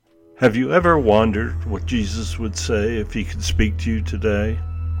Have you ever wondered what Jesus would say if he could speak to you today?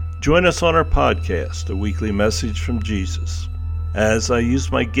 Join us on our podcast, A Weekly Message from Jesus, as I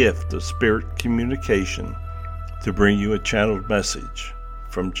use my gift of spirit communication to bring you a channeled message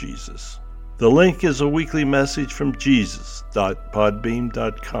from Jesus. The link is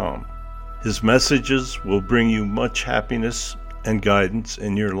aweeklymessagefromjesus.podbean.com. His messages will bring you much happiness and guidance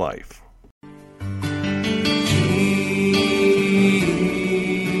in your life.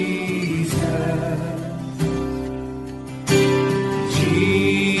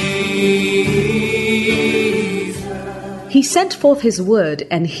 He sent forth his word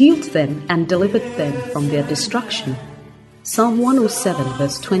and healed them and delivered them from their destruction. Psalm 107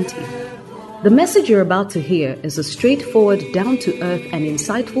 verse 20. The message you're about to hear is a straightforward, down-to-earth and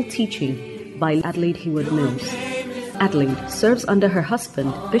insightful teaching by Adelaide Heward Mills. Adelaide serves under her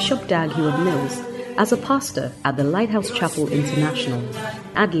husband, Bishop Dag Heward Mills, as a pastor at the Lighthouse Chapel International.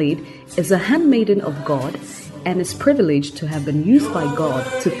 Adelaide is a handmaiden of God and is privileged to have been used by God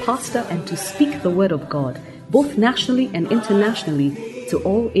to pastor and to speak the word of God, both nationally and internationally, to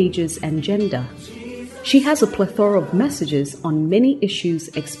all ages and gender. She has a plethora of messages on many issues,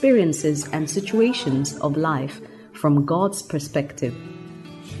 experiences, and situations of life from God's perspective.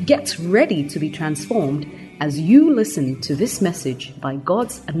 Get ready to be transformed as you listen to this message by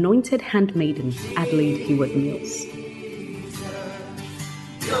God's anointed handmaiden, Adelaide Heward Mills.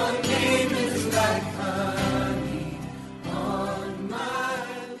 Your name is like honey on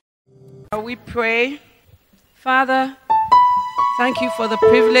my... We pray. Father, thank you for the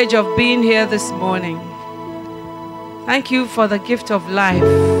privilege of being here this morning. Thank you for the gift of life.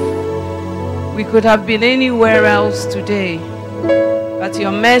 We could have been anywhere else today, but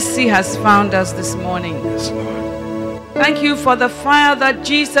your mercy has found us this morning. Yes, Lord. Thank you for the fire that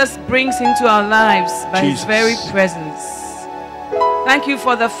Jesus brings into our lives by his very presence. Thank you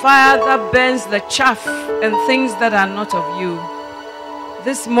for the fire that burns the chaff and things that are not of you.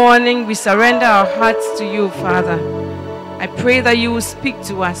 This morning, we surrender our hearts to you, Father. I pray that you will speak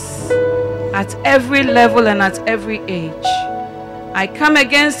to us at every level and at every age. I come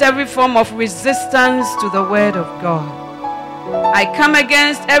against every form of resistance to the word of God. I come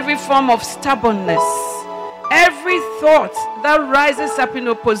against every form of stubbornness, every thought that rises up in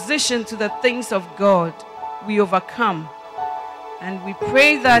opposition to the things of God. We overcome. And we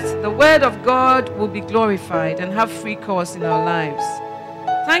pray that the word of God will be glorified and have free course in our lives.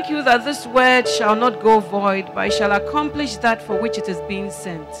 Thank you that this word shall not go void, but it shall accomplish that for which it is being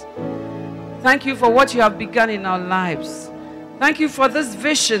sent. Thank you for what you have begun in our lives. Thank you for this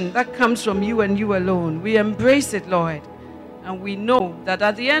vision that comes from you and you alone. We embrace it, Lord. And we know that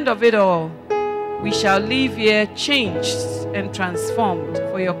at the end of it all, we shall leave here changed and transformed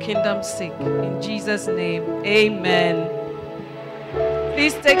for your kingdom's sake. In Jesus' name, amen.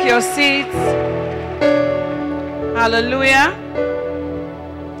 Please take your seats. Hallelujah.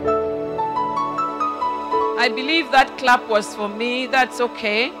 I believe that clap was for me. That's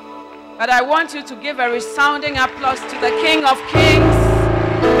okay. But I want you to give a resounding applause to the King of Kings,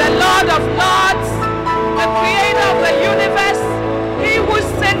 the Lord of Lords, the Creator of the universe, He who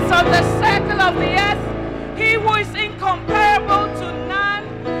sits on the circle of the earth, He who is incomparable to none,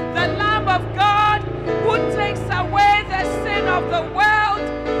 the Lamb of God who takes away the sin of the world,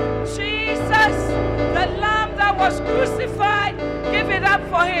 Jesus, the Lamb that was crucified. Give it up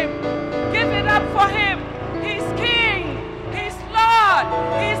for Him. Give it up for Him. He's King. He's Lord.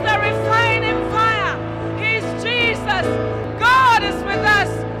 He's the refining fire. He's Jesus. God is with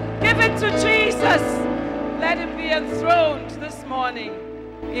us. Give it to Jesus. Let Him be enthroned this morning.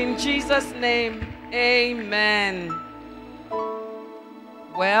 In Jesus' name, amen.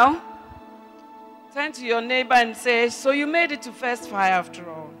 Well, turn to your neighbor and say, so you made it to First Fire after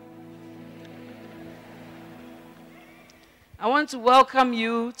all. I want to welcome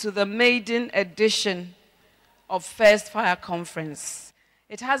you to the maiden edition of First Fire Conference.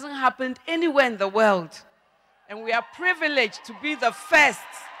 It hasn't happened anywhere in the world, and we are privileged to be the first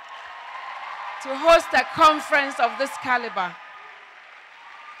to host a conference of this caliber.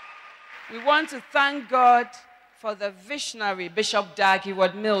 We want to thank God for the visionary Bishop Dag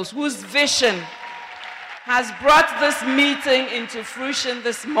Heward Mills, whose vision has brought this meeting into fruition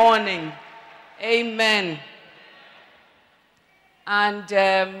this morning. Amen. And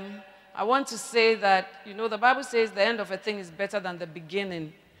I want to say that, the Bible says the end of a thing is better than the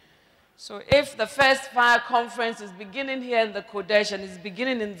beginning. So if the First Fire Conference is beginning here in the Kodesh and is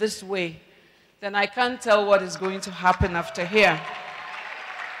beginning in this way, then I can't tell what is going to happen after here.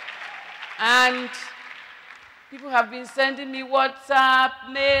 And people have been sending me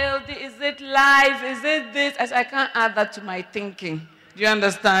WhatsApp, mail, is it live, is it this? I can't add that to my thinking. Do you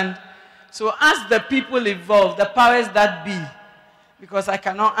understand? So ask the people involved, the powers that be, because I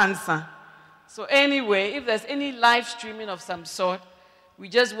cannot answer. So anyway, if there's any live streaming of some sort, we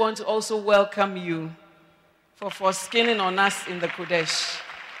just want to also welcome you for skinning on us in the Kodesh.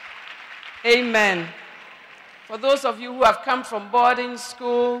 Amen. For those of you who have come from boarding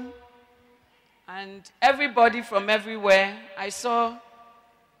school and everybody from everywhere, I saw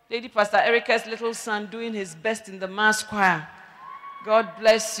Lady Pastor Erica's little son doing his best in the mass choir. God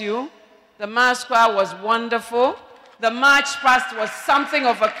bless you. The mass choir was wonderful. The march past was something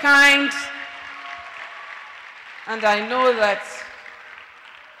of a kind. And I know that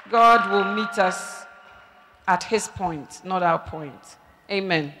God will meet us at his point, not our point.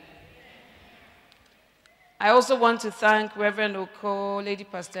 Amen. I also want to thank Reverend Oko, Lady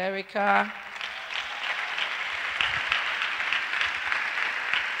Pastor Erica,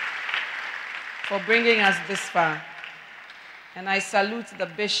 for bringing us this far. And I salute the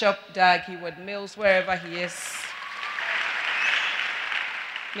Bishop, Dag Heward Mills, wherever he is.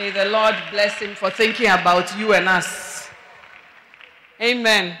 May the Lord bless him for thinking about you and us.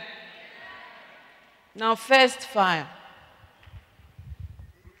 Amen. Now, first, fire.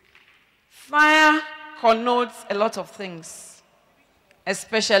 Fire connotes a lot of things,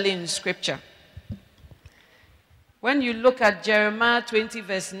 especially in Scripture. When you look at Jeremiah 20,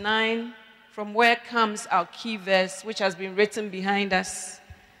 verse 9, from where comes our key verse, which has been written behind us.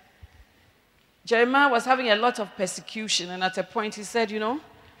 Jeremiah was having a lot of persecution, and at a point he said,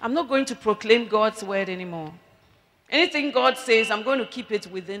 I'm not going to proclaim God's word anymore. Anything God says, I'm going to keep it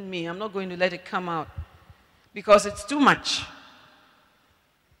within me. I'm not going to let it come out because it's too much.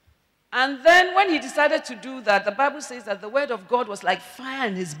 And then when he decided to do that, the Bible says that the word of God was like fire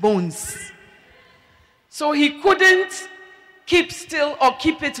in his bones. So he couldn't keep still or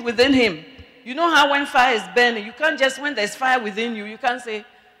keep it within him. You know how when fire is burning, you can't just, when there's fire within you, you can't say,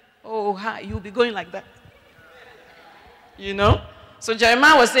 oh, hi, you'll be going like that. So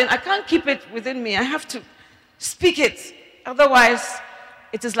Jeremiah was saying, I can't keep it within me. I have to speak it. Otherwise,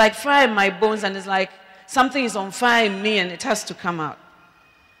 it is like fire in my bones, and it's like something is on fire in me, and it has to come out.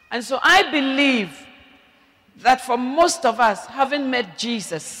 And so I believe that for most of us, having met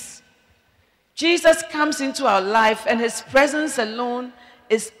Jesus, Jesus comes into our life, and his presence alone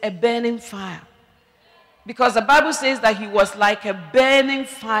is a burning fire. Because the Bible says that he was like a burning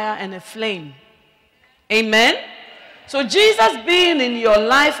fire and a flame. Amen? So Jesus being in your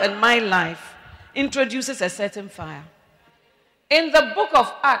life and my life introduces a certain fire. In the book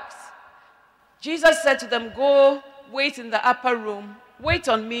of Acts, Jesus said to them, go wait in the upper room, wait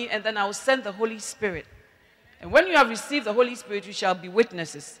on me, and then I will send the Holy Spirit. And when you have received the Holy Spirit, you shall be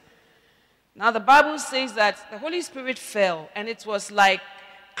witnesses. Now the Bible says that the Holy Spirit fell, and it was like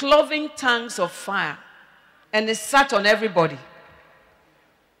cloven tongues of fire, and it sat on everybody.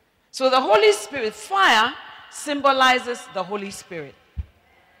 So the Holy Spirit, fire, symbolizes the Holy Spirit.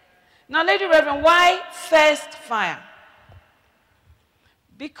 Now, Lady Reverend, why first fire?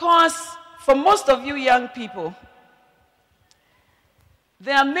 Because for most of you young people,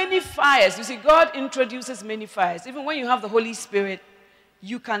 there are many fires. You see, God introduces many fires. Even when you have the Holy Spirit,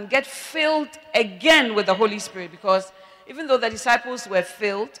 you can get filled again with the Holy Spirit, because even though the disciples were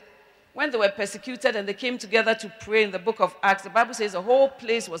filled, when they were persecuted and they came together to pray in the book of Acts, the Bible says the whole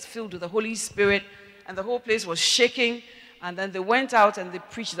place was filled with the Holy Spirit, and the whole place was shaking, and then they went out and they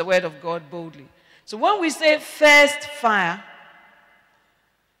preached the word of God boldly. So when we say first fire,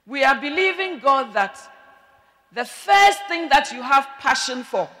 we are believing God that the first thing that you have passion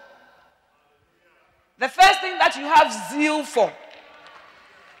for, the first thing that you have zeal for,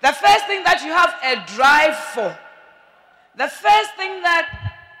 the first thing that you have a drive for, the first thing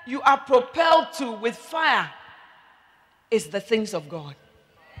that you are propelled to with fire is the things of God.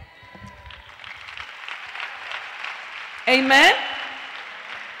 Amen?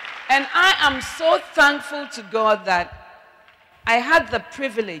 And I am so thankful to God that I had the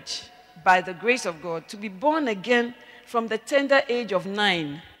privilege, by the grace of God, to be born again from the tender age of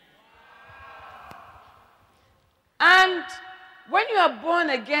 9. And when you are born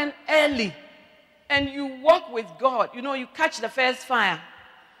again early and you walk with God, you catch the first fire,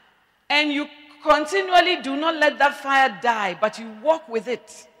 and you continually do not let that fire die, but you walk with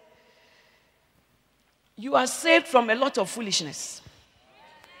it, you are saved from a lot of foolishness.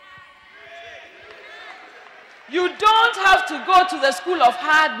 You don't have to go to the school of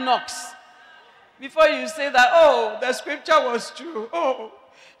hard knocks before you say that, oh, the scripture was true. Oh,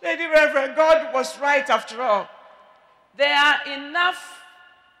 Lady Reverend, God was right after all. There are enough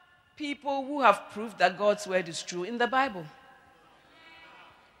people who have proved that God's word is true in the Bible.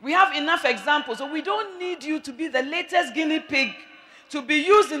 We have enough examples, so we don't need you to be the latest guinea pig to be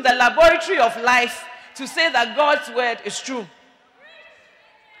used in the laboratory of life to say that God's word is true.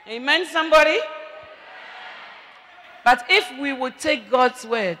 Amen, somebody? But if we would take God's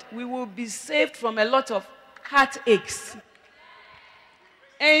word, we will be saved from a lot of heartaches.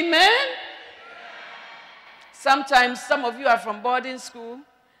 Amen? Sometimes some of you are from boarding school.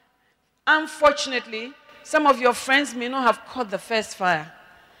 Unfortunately, some of your friends may not have caught the first fire.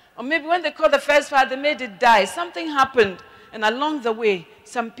 Or maybe when they caught the first fire, they made it die. Something happened, and along the way,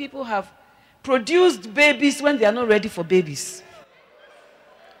 some people have produced babies when they are not ready for babies.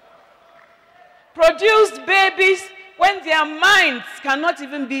 Produced babies when their minds cannot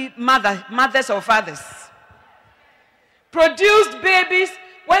even be mothers or fathers. Produced babies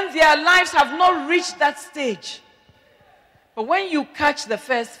when their lives have not reached that stage. But when you catch the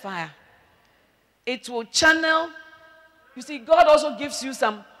first fire, it will channel. You see, God also gives you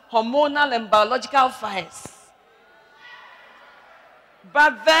some hormonal and biological fires.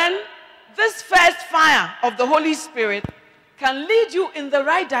 But then, this first fire of the Holy Spirit can lead you in the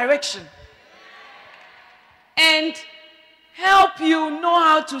right direction and help you know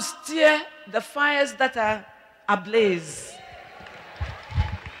how to steer the fires that are ablaze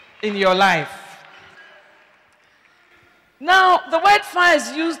in your life. Now, the word fire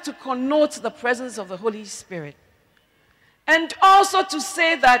is used to connote the presence of the Holy Spirit, and also to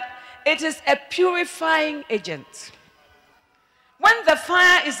say that it is a purifying agent. When the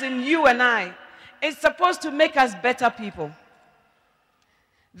fire is in you and I, it's supposed to make us better people.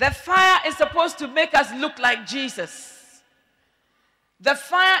 The fire is supposed to make us look like Jesus. The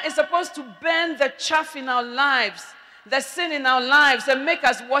fire is supposed to burn the chaff in our lives, the sin in our lives, and make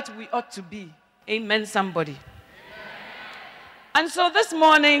us what we ought to be. Amen, somebody. And so this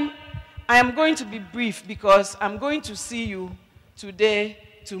morning, I am going to be brief because I'm going to see you today,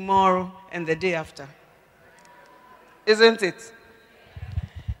 tomorrow, and the day after. Isn't it?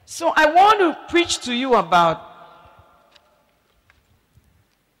 So I want to preach to you about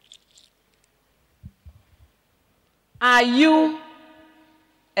are you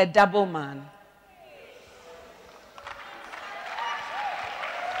a double man?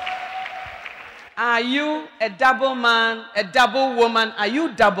 Are you a double man, a double woman? Are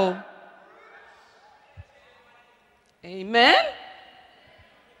you double? Amen?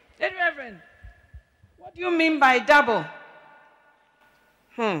 Hey, Reverend, what do you mean by double?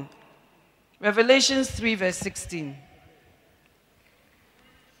 Revelations 3 verse 16.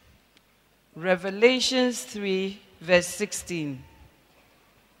 Revelations 3 verse 16.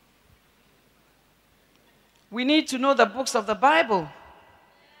 We need to know the books of the Bible,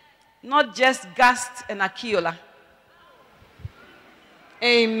 not just Gast and Akiola.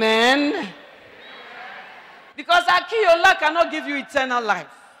 Amen. Because Akiola cannot give you eternal life.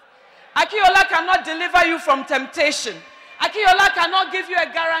 Akiola cannot deliver you from temptation. Akiola cannot give you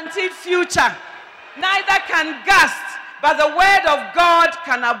a guaranteed future. Neither can Gast, but the word of God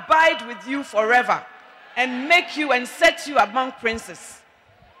can abide with you forever and make you and set you among princes.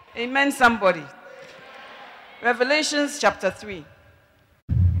 Amen, somebody. Revelations chapter 3.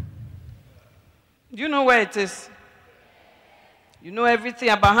 Do you know where it is? You know everything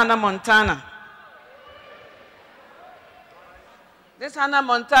about Hannah Montana. This Hannah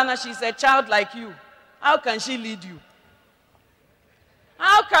Montana, she's a child like you. How can she lead you?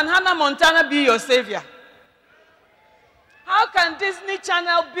 How can Hannah Montana be your savior? How can Disney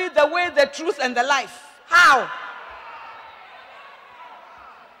Channel be the way, the truth, and the life? How?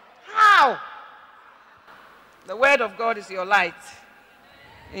 How? The word of God is your light.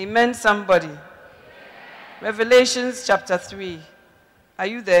 Amen, somebody. Revelations chapter 3. Are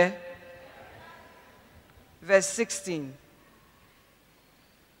you there? Verse 16.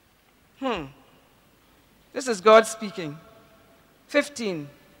 This is God speaking. 15.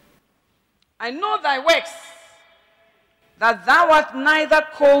 I know thy works, that thou art neither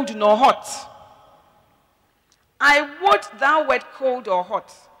cold nor hot. I would thou wert cold or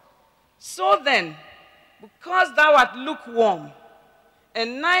hot. So then, because thou art lukewarm,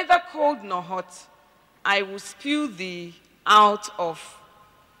 and neither cold nor hot, I will spew thee out of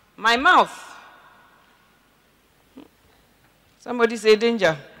my mouth. Somebody say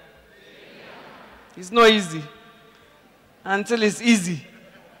danger. It's not easy until it's easy.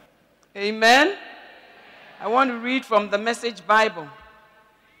 Amen? I want to read from the Message Bible.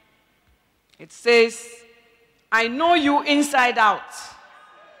 It says, I know you inside out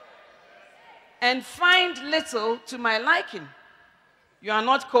and find little to my liking. You are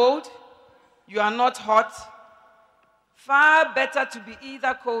not cold, you are not hot. Far better to be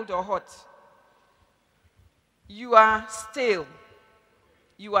either cold or hot. You are stale.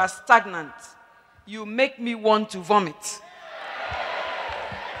 You are stagnant. You make me want to vomit.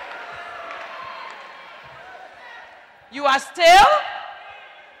 You are stale.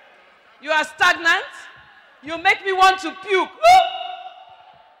 You are stagnant. You make me want to puke.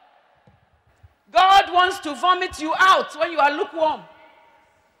 God wants to vomit you out when you are lukewarm.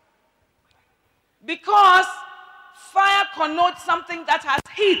 Because fire connotes something that has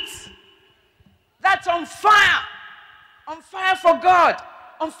heat. That's on fire. On fire for God.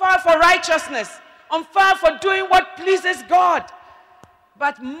 On fire for righteousness. On fire for doing what pleases God.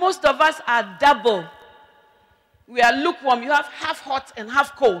 But most of us are double. We are lukewarm. You have half hot and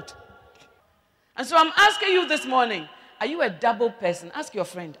half cold. And so I'm asking you this morning, are you a double person? Ask your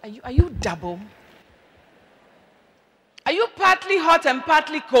friend, are you double? Are you partly hot and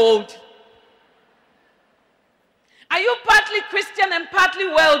partly cold? Are you partly Christian and partly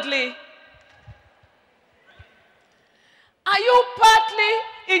worldly? Are you partly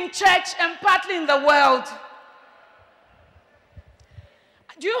in church and partly in the world?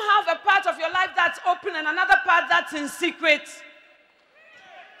 Do you have a part of your life that's open and another part that's in secret?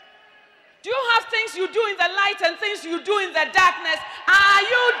 Do you have things you do in the light and things you do in the darkness? Are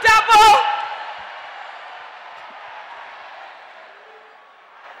you double?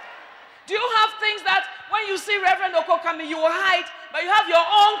 Do you have things that when you see Reverend Oko coming, you will hide, but you have your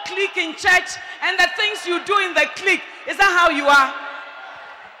own clique in church and the things you do in the clique? Is that how you are?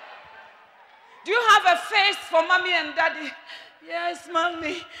 Do you have a face for mommy and daddy? Yes,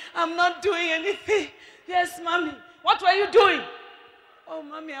 mommy, I'm not doing anything. Yes, mommy. What were you doing? Oh,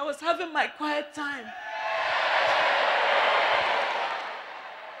 mommy, I was having my quiet time.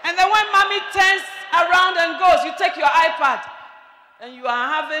 And then when mommy turns around and goes, you take your iPad and you are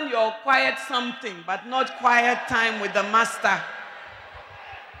having your quiet something, but not quiet time with the master.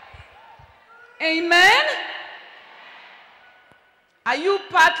 Amen? Are you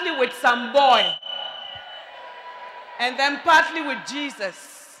partly with some boy and then partly with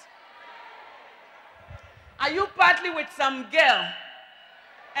Jesus? Are you partly with some girl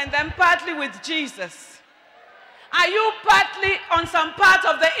and then partly with Jesus? Are you partly on some part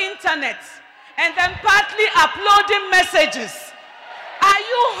of the internet and then partly uploading messages? Are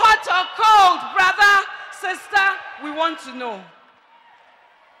you hot or cold, brother, sister? We want to know.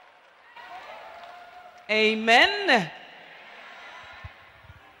 Amen.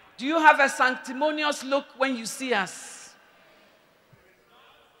 Do you have a sanctimonious look when you see us?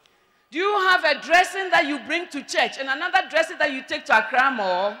 Do you have a dressing that you bring to church and another dressing that you take to Accra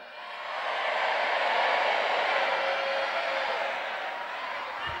Mall?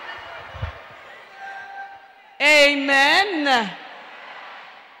 Amen.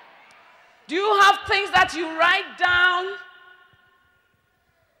 Do you have things that you write down?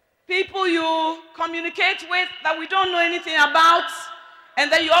 People you communicate with that we don't know anything about? And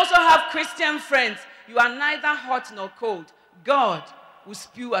then you also have Christian friends. You are neither hot nor cold. God will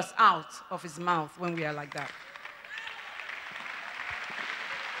spew us out of his mouth when we are like that.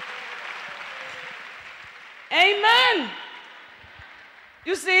 Amen.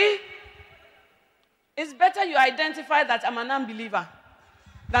 You see, it's better you identify that I'm an unbeliever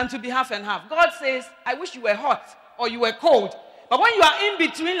than to be half and half. God says, I wish you were hot or you were cold. But when you are in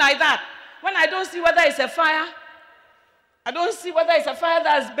between like that, when I don't see whether it's a fire, I don't see whether it's a fire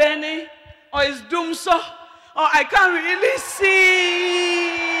that's burning or it's doom so, or I can't really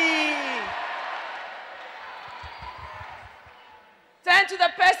see. Turn to the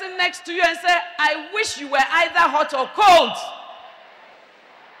person next to you and say, I wish you were either hot or cold.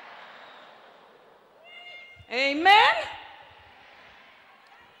 Amen.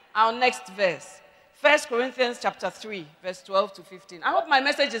 Our next verse. 1 Corinthians chapter 3, verse 12 to 15. I hope my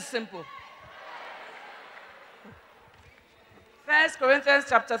message is simple. 1 Corinthians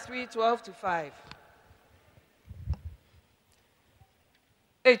chapter 3, 12 to 5.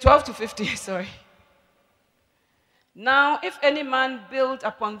 12 to 15, sorry. Now, if any man build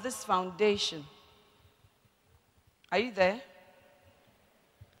upon this foundation, are you there?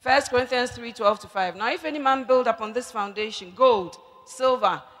 1 Corinthians 3, 12 to 5. Now, if any man build upon this foundation, gold,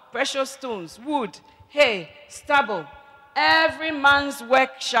 silver, precious stones, wood, hay, stubble, every man's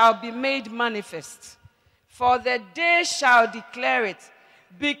work shall be made manifest. For the day shall declare it,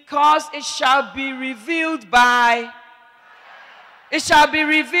 because it shall be revealed by. It shall be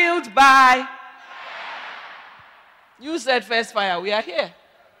revealed by. You said first fire. We are here.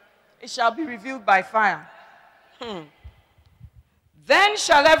 It shall be revealed by fire. Then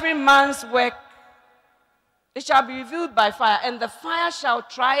shall every man's work. It shall be revealed by fire, and the fire shall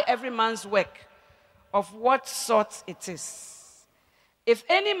try every man's work, of what sort it is. If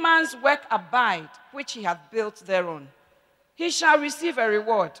any man's work abide, which he hath built thereon, he shall receive a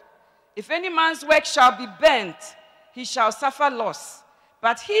reward. If any man's work shall be burnt, he shall suffer loss,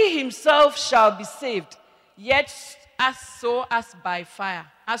 but he himself shall be saved, yet as by fire,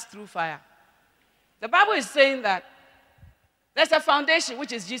 as through fire. The Bible is saying that there's a foundation,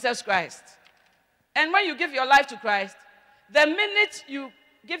 which is Jesus Christ. And when you give your life to Christ, the minute you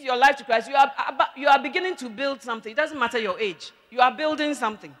give your life to Christ, you are beginning to build something. It doesn't matter your age. You are building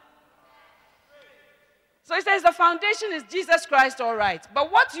something. So it says the foundation is Jesus Christ, all right.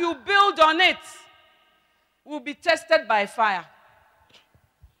 But what you build on it will be tested by fire.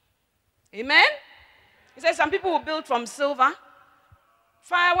 Amen? He says some people will build from silver.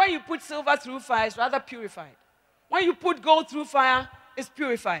 Fire, when you put silver through fire, is rather purified. When you put gold through fire, it's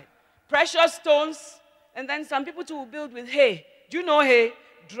purified. Precious stones, and then some people too will build with hay. Do you know hay?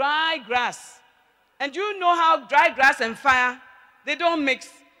 Dry grass. And do you know how dry grass and fire, they don't mix?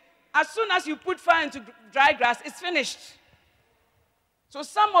 As soon as you put fire into dry grass, it's finished. So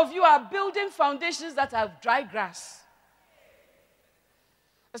some of you are building foundations that are dry grass.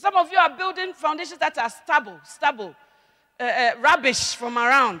 Some of you are building foundations that are stubble, rubbish from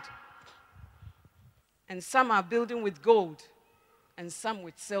around. And some are building with gold, and some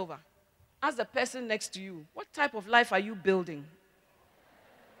with silver. Ask the person next to you, what type of life are you building?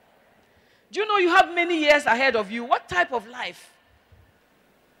 Do you know you have many years ahead of you? What type of life?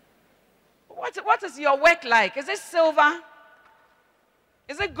 What is your work like? Is it silver?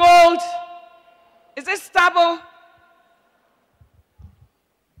 Is it gold? Is it stubble?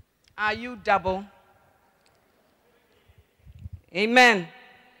 Are you double? Amen.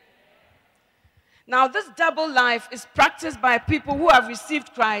 Now, this double life is practiced by people who have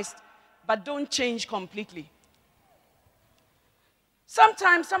received Christ but don't change completely.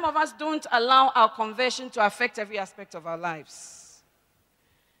 Sometimes some of us don't allow our conversion to affect every aspect of our lives.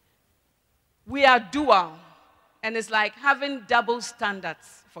 We are dual, and it's like having double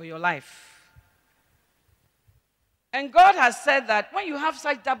standards for your life. And God has said that when you have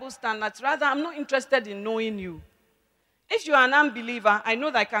such double standards, rather, I'm not interested in knowing you. If you are an unbeliever, I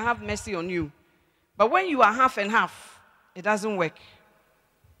know that I can have mercy on you. But when you are half and half, it doesn't work.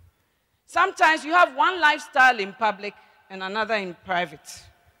 Sometimes you have one lifestyle in public and another in private.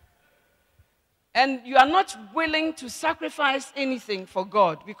 And you are not willing to sacrifice anything for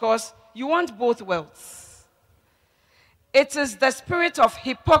God because you want both worlds. It is the spirit of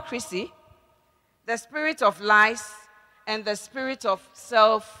hypocrisy, the spirit of lies, and the spirit of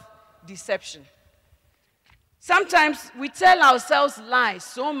self-deception. Sometimes we tell ourselves lies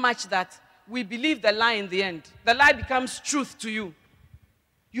so much that we believe the lie in the end. The lie becomes truth to you.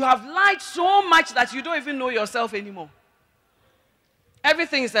 You have lied so much that you don't even know yourself anymore.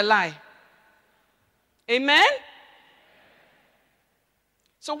 Everything is a lie. Amen?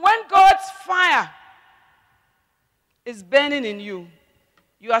 So when God's fire is burning in you,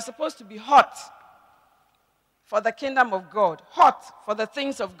 you are supposed to be hot for the kingdom of God, hot for the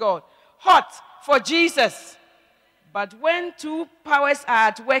things of God, hot for Jesus. But when two powers are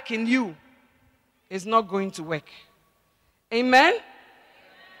at work in you, it's not going to work. Amen?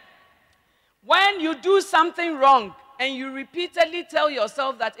 When you do something wrong and you repeatedly tell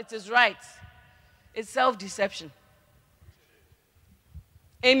yourself that it is right, it's self-deception.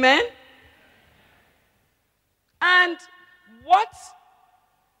 Amen? And what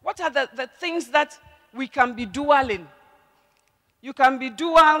are the things that we can be dual in? You can be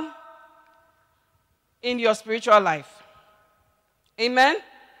dual in your spiritual life. Amen?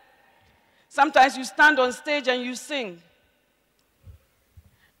 Sometimes you stand on stage and you sing.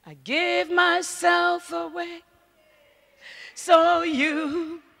 I give myself away so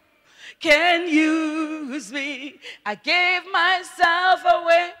you can use me. I gave myself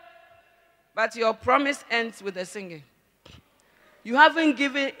away. But your promise ends with the singing. You haven't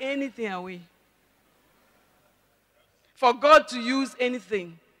given anything away for God to use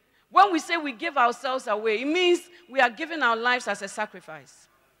anything. When we say we give ourselves away, it means we are giving our lives as a sacrifice.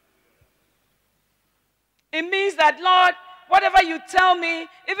 It means that, Lord, whatever you tell me,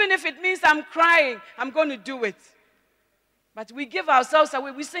 even if it means I'm crying, I'm going to do it. But we give ourselves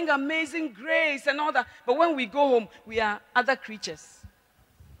away. We sing Amazing Grace and all that. But when we go home, we are other creatures.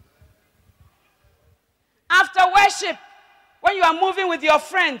 After worship, when you are moving with your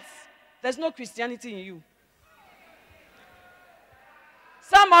friends, there's no Christianity in you.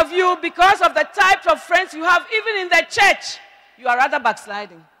 Some of you, because of the type of friends you have, even in the church, you are rather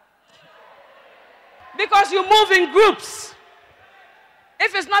backsliding. Because you move in groups.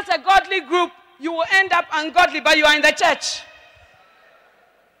 If it's not a godly group, you will end up ungodly, but you are in the church.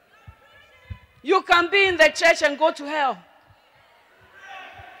 You can be in the church and go to hell.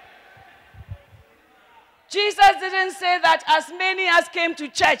 Jesus didn't say that as many as came to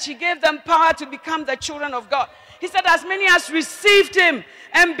church, he gave them power to become the children of God. He said, as many as received him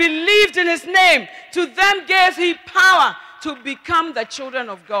and believed in his name, to them gave he power to become the children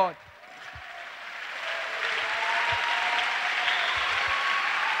of God.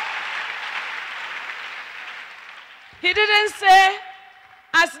 He didn't say,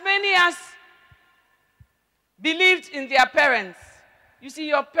 as many as believed in their parents. You see,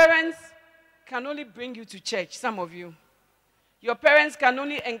 your parents can only bring you to church, some of you. Your parents can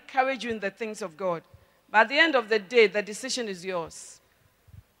only encourage you in the things of God. But at the end of the day, the decision is yours.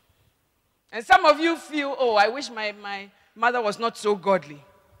 And some of you feel, oh, I wish my mother was not so godly.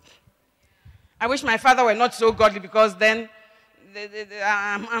 I wish my father were not so godly, because then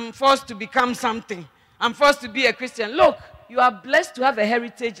I'm forced to become something. I'm forced to be a Christian. Look, you are blessed to have a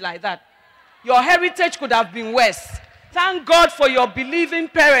heritage like that. Your heritage could have been worse. Thank God for your believing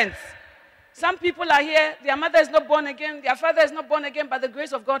parents. Some people are here, their mother is not born again, their father is not born again, but the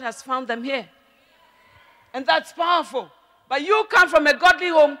grace of God has found them here. And that's powerful. But you come from a godly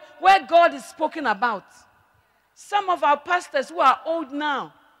home where God is spoken about. Some of our pastors who are old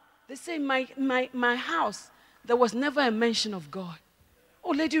now, they say, my house, there was never a mention of God.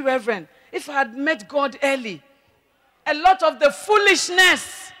 Oh, Lady Reverend, if I had met God early, a lot of the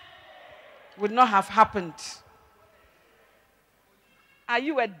foolishness would not have happened. Are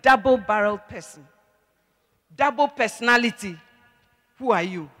you a double-barreled person? Double personality? Who are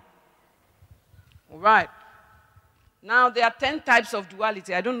you? All right. Now, there are 10 types of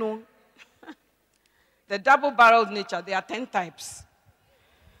duality. I don't know. The double-barreled nature, there are 10 types.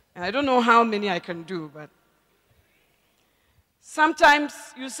 And I don't know how many I can do, but sometimes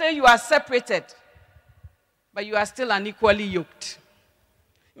you say you are separated, but you are still unequally yoked.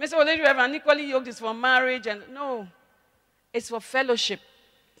 You may say, well, Lady Reverend, unequally yoked is for marriage, and no. It's for fellowship.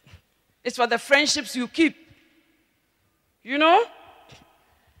 It's for the friendships you keep. You know?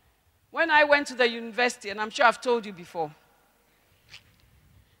 When I went to the university, and I'm sure I've told you before,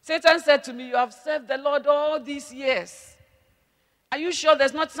 Satan said to me, you have served the Lord all these years. Are you sure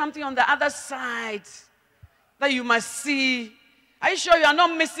there's not something on the other side that you must see? Are you sure you are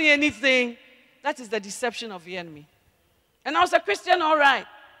not missing anything? That is the deception of the enemy. And I was a Christian, all right.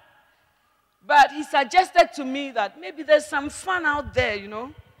 But he suggested to me that maybe there's some fun out there, you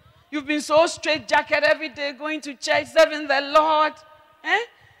know. You've been so straitjacket every day, going to church, serving the Lord.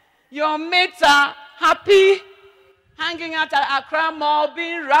 Your mates are happy, hanging out at Accra Mall,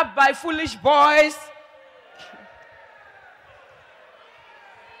 being robbed by foolish boys.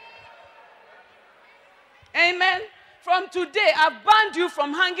 Amen. From today, I've banned you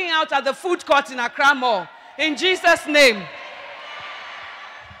from hanging out at the food court in Accra Mall. In Jesus' name.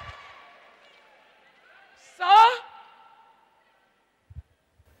 So,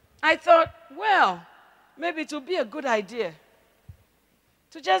 I thought, well, maybe it would be a good idea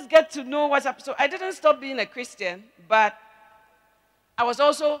to just get to know what's up. So I didn't stop being a Christian, but I was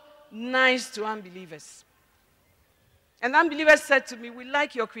also nice to unbelievers. And unbelievers said to me, we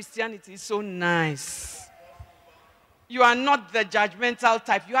like your Christianity, it's so nice. You are not the judgmental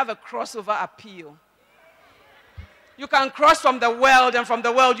type. You have a crossover appeal. You can cross from the world, and from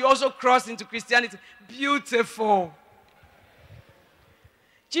the world you also cross into Christianity. Beautiful.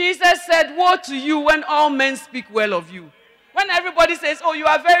 Jesus said, woe to you when all men speak well of you. When everybody says, oh, you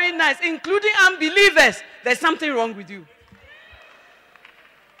are very nice, including unbelievers, there's something wrong with you.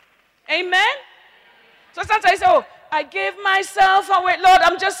 Amen? So sometimes you say, oh, I gave myself away. Lord,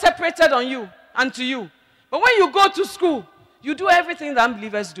 I'm just separated on you and to you. But when you go to school, you do everything the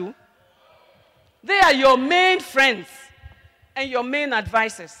unbelievers do. They are your main friends and your main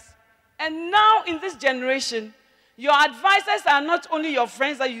advisors. And now in this generation, your advisors are not only your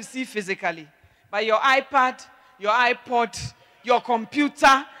friends that you see physically, but your iPad, your iPod, your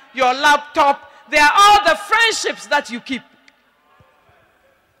computer, your laptop. They are all the friendships that you keep.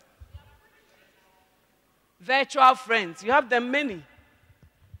 Virtual friends, you have them many.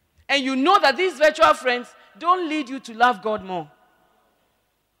 And you know that these virtual friends don't lead you to love God more.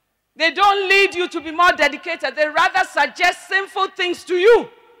 They don't lead you to be more dedicated. They rather suggest sinful things to you.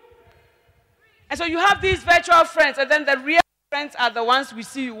 And so you have these virtual friends, and then the real friends are the ones we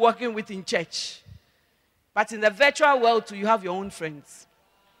see you working with in church. But in the virtual world too, you have your own friends.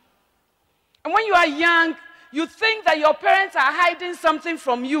 And when you are young, you think that your parents are hiding something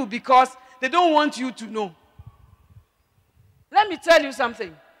from you because they don't want you to know. Let me tell you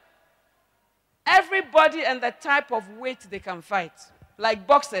something. Everybody and the type of weight they can fight. Like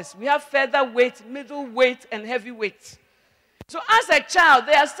boxers, we have featherweight, middleweight, and heavyweight. So as a child,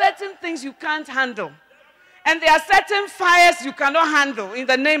 there are certain things you can't handle. And there are certain fires you cannot handle in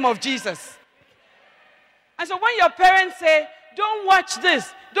the name of Jesus. And so when your parents say, don't watch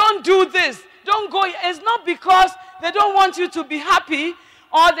this, don't do this, don't go. It's not because they don't want you to be happy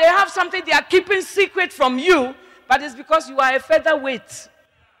or they have something they are keeping secret from you, but it's because you are a featherweight.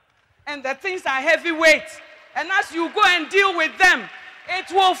 And the things are heavyweight. And as you go and deal with them,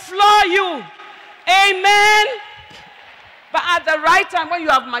 it will floor you. Amen. But at the right time, when you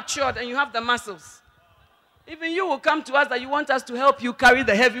have matured and you have the muscles, even you will come to us that you want us to help you carry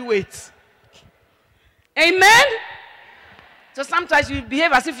the heavy weights. Amen? So sometimes you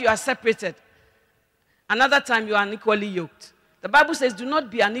behave as if you are separated. Another time you are unequally yoked. The Bible says, do not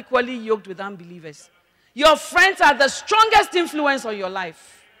be unequally yoked with unbelievers. Your friends are the strongest influence on your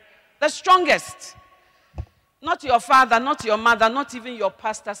life. The strongest. Not your father, not your mother, not even your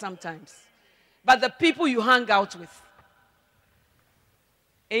pastor sometimes. But the people you hang out with.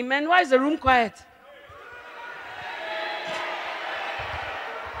 Amen. Why is the room quiet?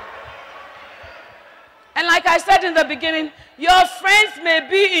 And like I said in the beginning, your friends may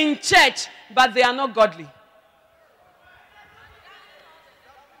be in church, but they are not godly.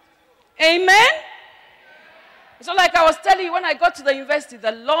 Amen. So like I was telling you, when I got to the university,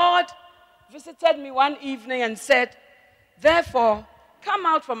 the Lord visited me one evening and said, therefore, come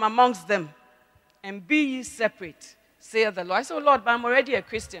out from amongst them and be ye separate, saith the Lord. I said, oh Lord, but I'm already a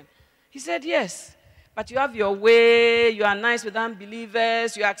Christian. He said, yes, but you have your way, you are nice with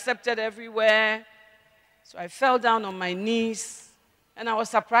unbelievers, you are accepted everywhere. So I fell down on my knees, and I was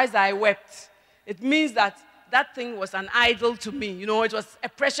surprised that I wept. It means that that thing was an idol to me. You know, it was a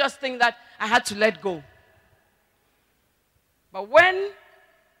precious thing that I had to let go. But when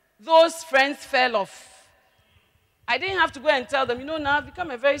those friends fell off, I didn't have to go and tell them, you know, now I've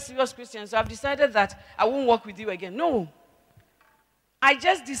become a very serious Christian, so I've decided that I won't walk with you again. No. I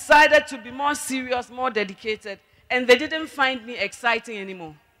just decided to be more serious, more dedicated, and they didn't find me exciting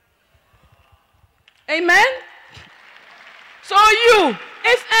anymore. Amen? So you,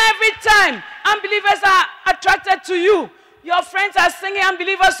 if every time unbelievers are attracted to you, your friends are singing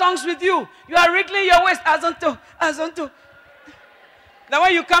unbeliever songs with you, you are wriggling your waist, azonto. Then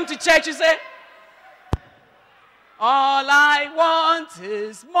when you come to church, you say, all I want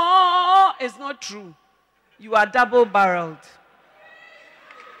is more. It's not true. You are double-barreled.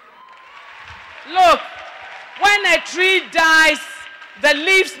 Look, when a tree dies, the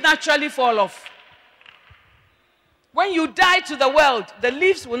leaves naturally fall off. When you die to the world, the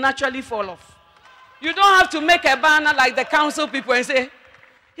leaves will naturally fall off. You don't have to make a banner like the council people and say,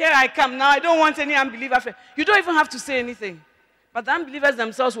 here I come now, I don't want any unbeliever friend. You don't even have to say anything. But the unbelievers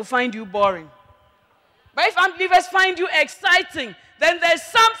themselves will find you boring. But if unbelievers find you exciting, then there's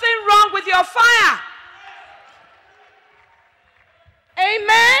something wrong with your fire.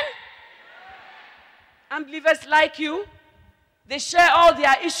 Amen? Unbelievers like you. They share all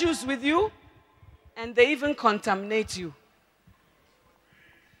their issues with you. And they even contaminate you.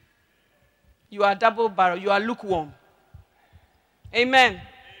 You are double-barreled. You are lukewarm. Amen. Amen.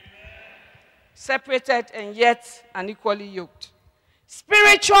 Separated and yet unequally yoked.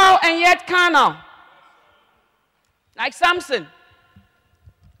 Spiritual and yet carnal. Like Samson.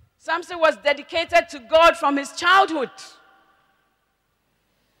 Samson was dedicated to God from his childhood.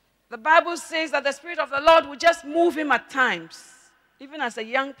 The Bible says that the Spirit of the Lord would just move him at times, even as a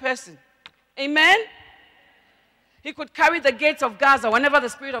young person. Amen? He could carry the gates of Gaza whenever the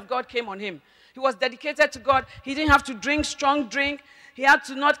Spirit of God came on him. He was dedicated to God. He didn't have to drink strong drink. He had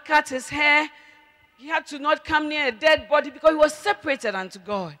to not cut his hair. He had to not come near a dead body because he was separated unto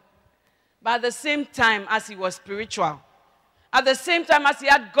God. But at the same time as he was spiritual, at the same time as he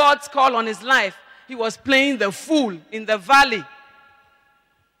had God's call on his life, he was playing the fool in the valley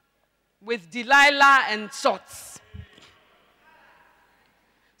with Delilah and sorts.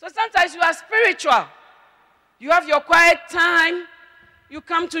 So sometimes you are spiritual. You have your quiet time. You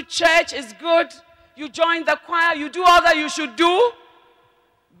come to church, it's good. You join the choir, you do all that you should do.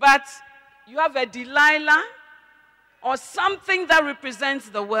 But you have a Delilah or something that represents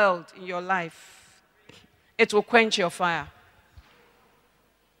the world in your life. It will quench your fire.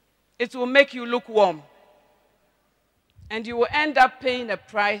 It will make you lukewarm. And you will end up paying a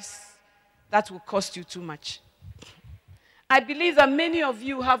price that will cost you too much. I believe that many of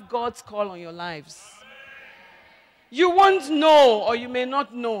you have God's call on your lives. You won't know, or you may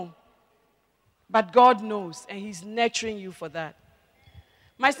not know, but God knows, and He's nurturing you for that.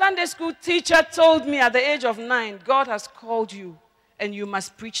 My Sunday school teacher told me at the age of 9, God has called you, and you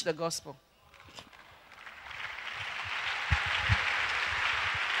must preach the gospel.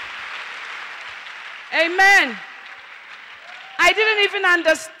 Amen. I didn't even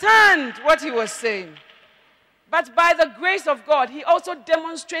understand what he was saying. But by the grace of God, he also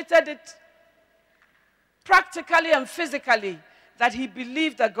demonstrated it practically and physically that he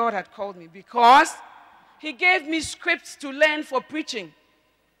believed that God had called me, because he gave me scripts to learn for preaching.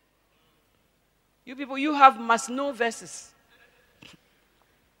 You people, you have must-know verses.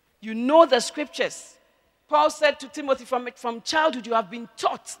 You know the scriptures. Paul said to Timothy, from childhood you have been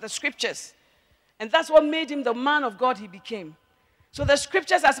taught the scriptures. And that's what made him the man of God he became. So the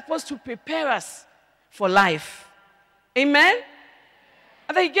scriptures are supposed to prepare us for life. Amen?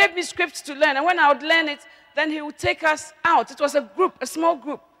 And then he gave me scripts to learn. And when I would learn it, then he would take us out. It was a group, a small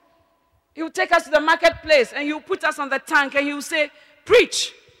group. He would take us to the marketplace and he would put us on the tank and he would say,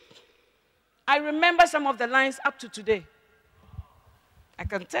 preach. I remember some of the lines up to today. I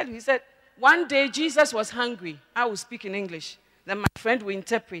can tell you, he said, one day Jesus was hungry. I will speak in English. Then my friend will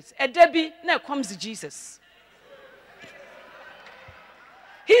interpret. Debbie, now comes Jesus.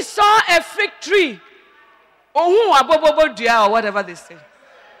 He saw a fig tree. Or whatever they say.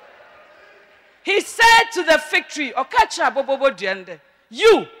 He said to the fig tree,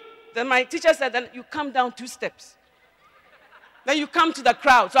 you. Then my teacher said, then you come down 2 steps. Then you come to the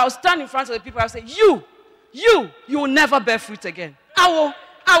crowd. So I'll stand in front of the people. I'll say, you will never bear fruit again. I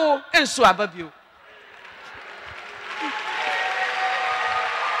will, and so above you.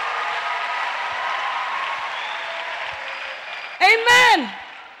 Amen.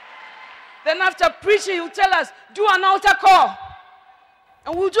 Then after preaching, he'll tell us, do an altar call.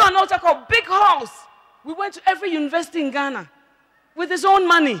 And we'll do an altar call, big halls. We went to every university in Ghana with his own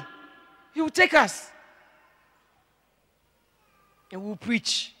money. He will take us. And we'll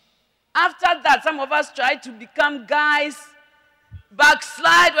preach. After that, some of us tried to become guys,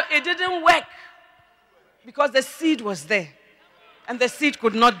 backslide, but it didn't work. Because the seed was there. And the seed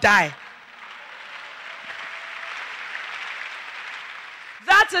could not die.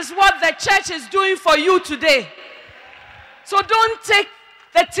 That is what the church is doing for you today. So don't take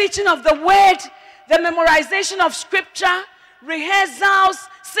the teaching of the word, the memorization of scripture, rehearsals,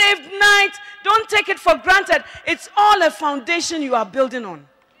 saved night. Don't take it for granted. It's all a foundation you are building on.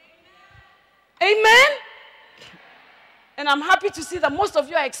 Amen? And I'm happy to see that most of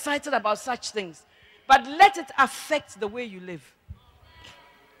you are excited about such things. But let it affect the way you live.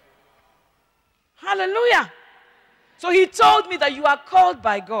 Hallelujah. So he told me that you are called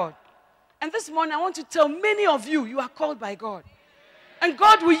by God. And this morning I want to tell many of you, you are called by God. And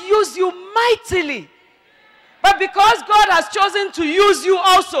God will use you mightily. But because God has chosen to use you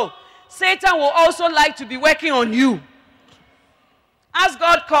also, Satan will also like to be working on you. As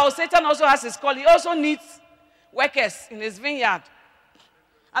God calls, Satan also has his call. He also needs workers in his vineyard.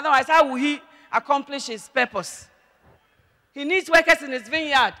 Otherwise, how will he accomplish his purpose? He needs workers in his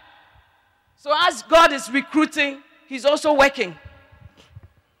vineyard. So as God is recruiting, he's also working.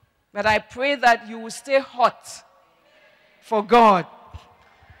 But I pray that you will stay hot for God.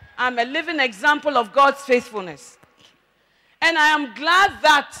 I'm a living example of God's faithfulness. And I am glad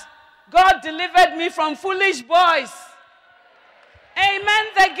that God delivered me from foolish boys. Amen,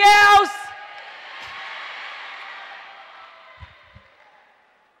 the girls.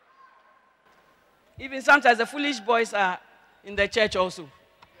 Even sometimes the foolish boys are in the church also.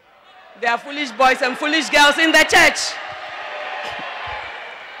 There are foolish boys and foolish girls in the church.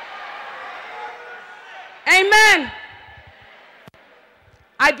 Amen.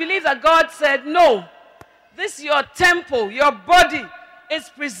 I believe that God said, no, this your temple, your body is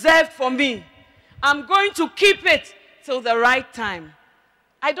preserved for me. I'm going to keep it till the right time.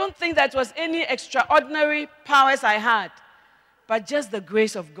 I don't think that was any extraordinary powers I had, but just the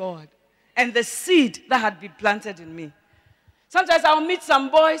grace of God and the seed that had been planted in me. Sometimes I'll meet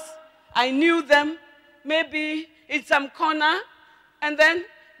some boys, I knew them, maybe in some corner, and then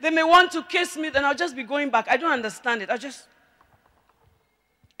they may want to kiss me, then I'll just be going back. I don't understand it. I'll just...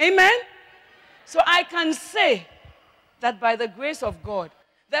 Amen? So I can say that by the grace of God,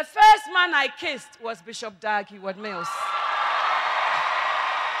 the first man I kissed was Bishop Dag Heward-Mills.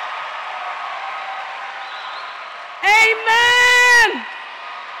 Amen!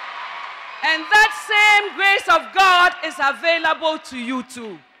 And that same grace of God is available to you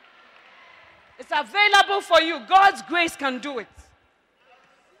too. It's available for you. God's grace can do it.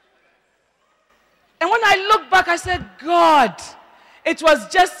 And when I look back, I said, God, it was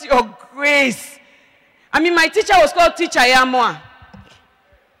just your grace. I mean, my teacher was called Teacher Yamoa.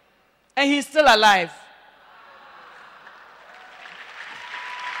 And he's still alive.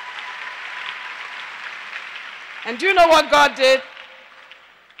 And do you know what God did?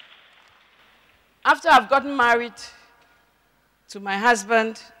 After I've gotten married to my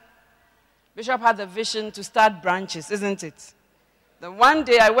husband, Bishop had the vision to start branches, isn't it? Then one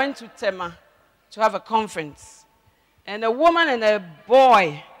day I went to Tema to have a conference. And a woman and a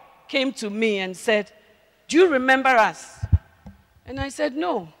boy came to me and said, do you remember us? And I said,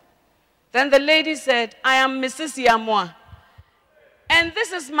 no. Then the lady said, I am Mrs. Yamwa. And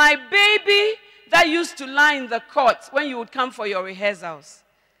this is my baby that used to lie in the court when you would come for your rehearsals.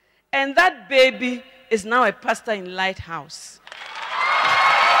 And that baby is now a pastor in Lighthouse.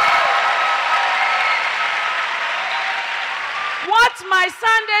 What my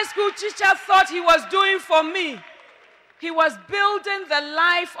Sunday school teacher thought he was doing for me, he was building the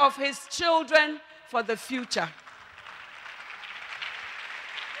life of his children for the future.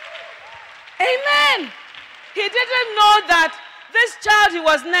 Amen. He didn't know that this child he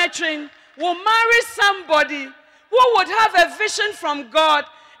was nurturing will marry somebody who would have a vision from God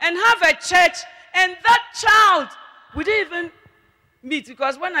and have a church, and that child, we didn't even meet,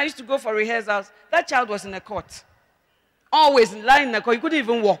 because when I used to go for rehearsals, that child was in a court. Always lying in the court. He couldn't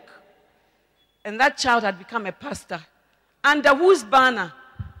even walk. And that child had become a pastor. Under whose banner?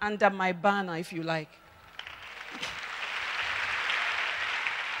 Under my banner, if you like.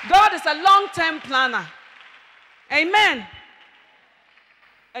 God is a long-term planner. Amen.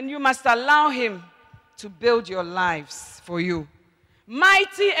 And you must allow him to build your lives for you.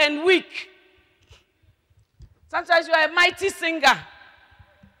 Mighty and weak. Sometimes you are a mighty singer.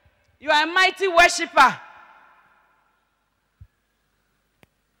 You are a mighty worshiper.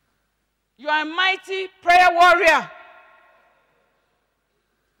 You are a mighty prayer warrior.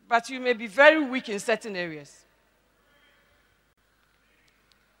 But you may be very weak in certain areas.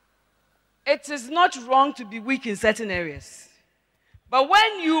 It is not wrong to be weak in certain areas. But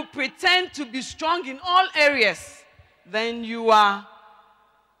when you pretend to be strong in all areas, then you are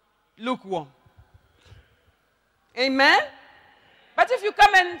lukewarm. Amen? But if you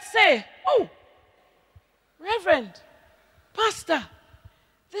come and say, oh, Reverend, Pastor,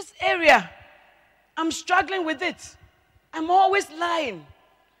 this area, I'm struggling with it. I'm always lying.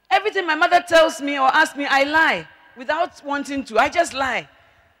 Everything my mother tells me or asks me, I lie without wanting to. I just lie.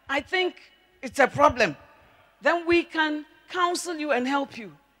 I think it's a problem. Then we can counsel you and help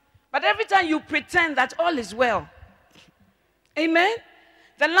you. But every time you pretend that all is well. Amen?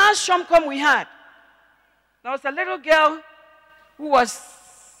 The last Shomkom we had, there was a little girl who was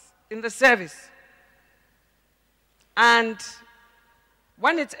in the service. And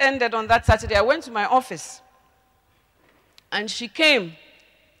when it ended on that Saturday, I went to my office. And she came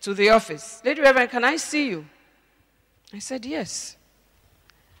to the office. Lady Reverend, can I see you? I said, yes.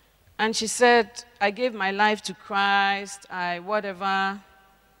 And she said, I gave my life to Christ, whatever.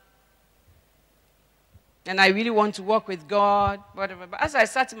 And I really want to walk with God, whatever. But as I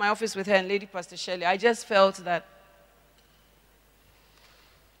sat in my office with her and Lady Pastor Shelley, I just felt that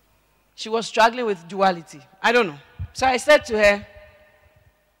she was struggling with duality. I don't know. So I said to her,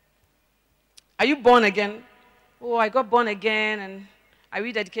 are you born again? Oh, I got born again and I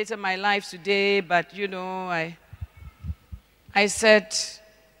rededicated my life today, but you know, I said,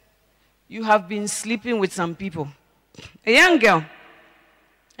 you have been sleeping with some people. A young girl.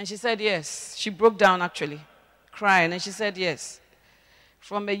 And she said yes. She broke down actually, crying, and she said yes.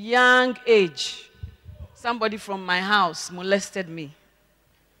 From a young age, somebody from my house molested me.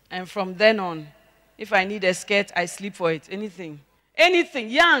 And from then on, if I need a skirt, I sleep for it. Anything. Anything.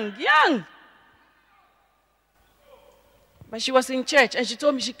 Young. But she was in church, and she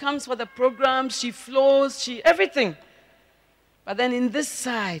told me she comes for the programs, she flows, everything. But then in this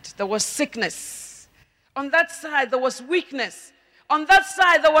side, there was sickness. On that side, there was weakness. On that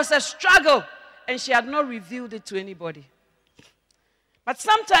side, there was a struggle. And she had not revealed it to anybody. But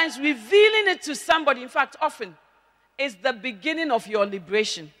sometimes revealing it to somebody, in fact, often, is the beginning of your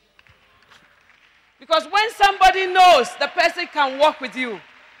liberation. Because when somebody knows, the person can walk with you.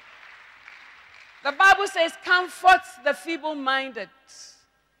 The Bible says, comfort the feeble-minded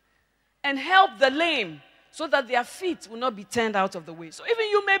and help the lame so that their feet will not be turned out of the way. So even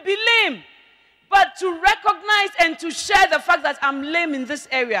you may be lame, but to recognize and to share the fact that I'm lame in this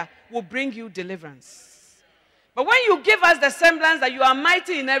area will bring you deliverance. But when you give us the semblance that you are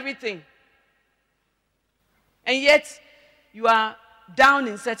mighty in everything, and yet you are down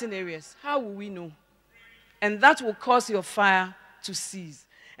in certain areas, how will we know? And that will cause your fire to cease.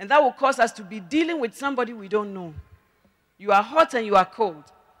 And that will cause us to be dealing with somebody we don't know. You are hot and you are cold.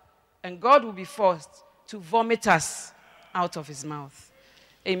 And God will be forced to vomit us out of his mouth.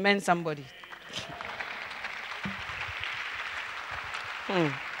 Amen, somebody.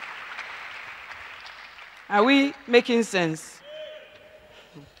 Are we making sense?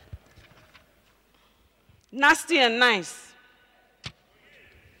 Nasty and nice.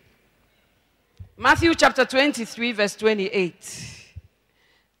 Matthew chapter 23, verse 28.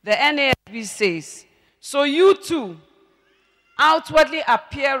 The NASB says, so you too outwardly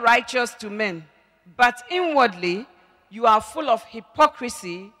appear righteous to men, but inwardly you are full of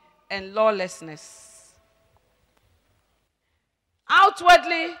hypocrisy and lawlessness.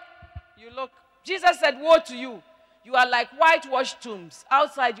 Outwardly, you look, Jesus said, woe to you. You are like whitewashed tombs.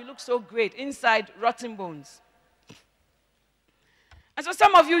 Outside, you look so great. Inside, rotten bones. And so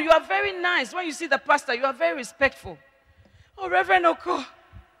some of you, you are very nice. When you see the pastor, you are very respectful. Oh, Reverend Oko.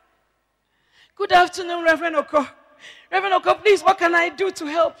 Good afternoon, Reverend Oko. Reverend Oko, please, what can I do to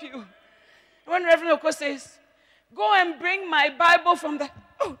help you? When Reverend Oko says, go and bring my Bible from the...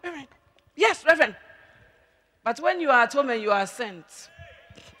 Oh, Reverend. Yes, Reverend. But when you are at home and you are sent,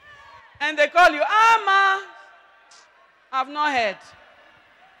 and they call you, Amma, I've not heard.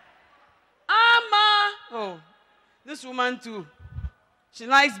 Amma. Oh, this woman too. She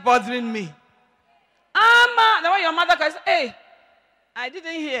likes bothering me. Amma. Then when your mother comes, hey, I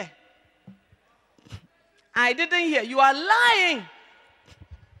didn't hear. I didn't hear. You are lying.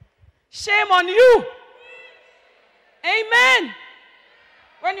 Shame on you. Amen.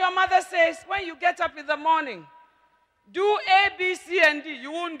 When your mother says, when you get up in the morning, do A, B, C, and D,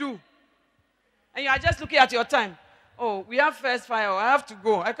 you won't do. And you are just looking at your time. Oh, we have first fire. I have to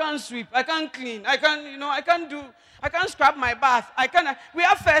go. I can't sweep. I can't clean. I can't scrub my bath. We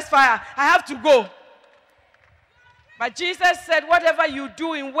have first fire. I have to go. But Jesus said, whatever you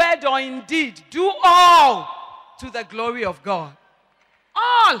do in word or in deed, do all to the glory of God.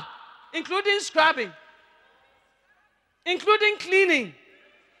 All, including scrubbing, including cleaning,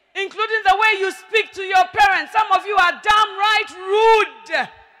 including the way you speak to your parents. Some of you are downright rude.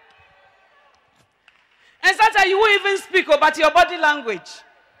 And sometimes you won't even speak about your body language.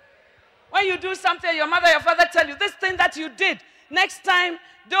 When you do something, your mother, your father tell you, this thing that you did, next time,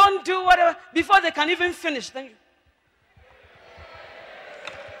 don't do whatever, before they can even finish. Then you...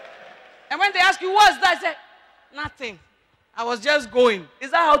 And when they ask you, what's that? I say, nothing. I was just going. Is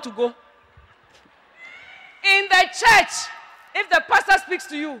that how to go? In the church, if the pastor speaks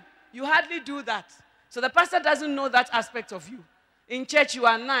to you, you hardly do that. So the pastor doesn't know that aspect of you. In church, you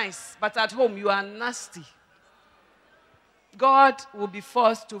are nice, but at home, you are nasty. God will be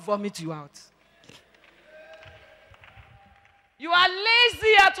forced to vomit you out. You are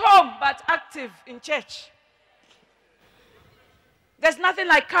lazy at home, but active in church. There's nothing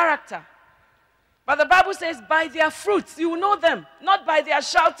like character. But the Bible says, by their fruits, you will know them. Not by their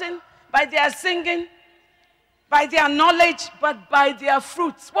shouting, by their singing, by their knowledge, but by their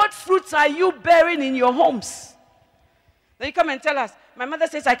fruits. What fruits are you bearing in your homes? Then you come and tell us, my mother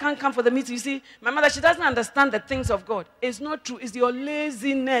says I can't come for the meeting. You see, my mother, she doesn't understand the things of God. It's not true. It's your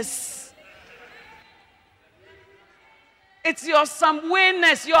laziness. It's your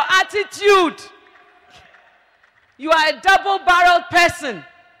somewayness, your attitude. You are a double-barreled person.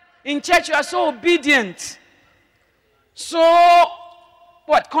 In church, you are so obedient. So,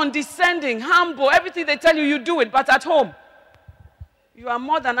 condescending, humble. Everything they tell you, you do it. But at home, you are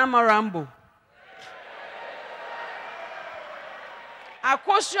more than Amarambo.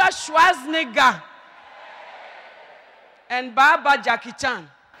 Akosha Schwarzenegger and Baba Jackie Chan.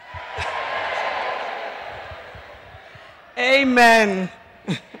 Amen.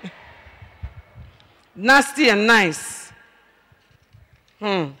 Nasty and nice.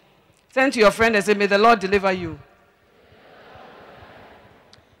 Turn to your friend and say, may the Lord deliver you.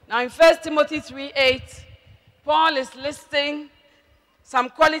 Now in 1 Timothy 3:8, Paul is listing some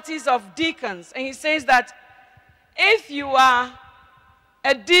qualities of deacons. And he says that if you are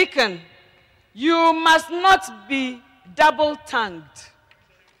a deacon, you must not be double-tongued.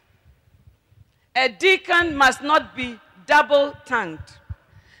 A deacon must not be double-tongued.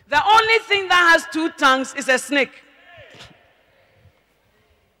 The only thing that has two tongues is a snake.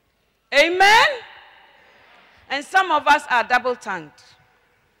 Amen? And some of us are double-tongued.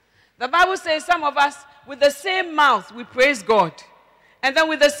 The Bible says some of us, with the same mouth, we praise God. And then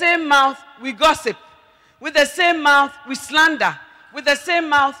with the same mouth, we gossip. With the same mouth, we slander. With the same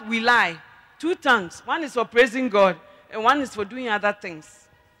mouth, we lie. Two tongues. One is for praising God, and one is for doing other things.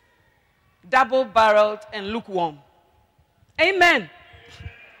 Double-barreled and lukewarm. Amen.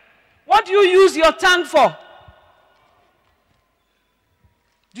 What do you use your tongue for?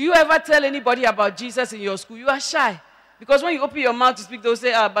 Do you ever tell anybody about Jesus in your school? You are shy. Because when you open your mouth to speak, they'll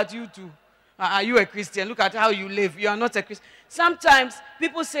say, but you too. Are you a Christian? Look at how you live. You are not a Christian. Sometimes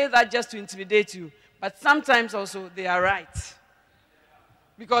people say that just to intimidate you. But sometimes also they are right.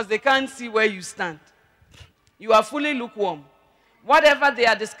 Because they can't see where you stand. You are fully lukewarm. Whatever they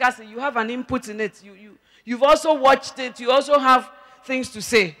are discussing, you have an input in it. You've also watched it. You also have things to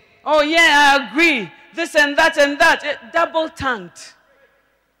say. Oh yeah, I agree. This and that and that. Double-tongued.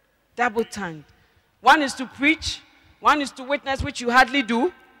 Double-tongued. One is to preach. One is to witness, which you hardly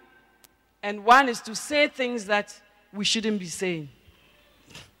do. And one is to say things that we shouldn't be saying.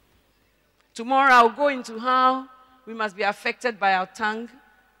 Tomorrow I'll go into how we must be affected by our tongue.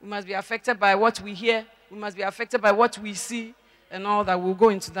 We must be affected by what we hear. We must be affected by what we see and all that. We'll go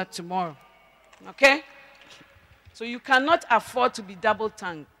into that tomorrow. Okay? So you cannot afford to be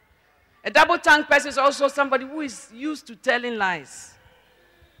double-tongued. A double-tongued person is also somebody who is used to telling lies.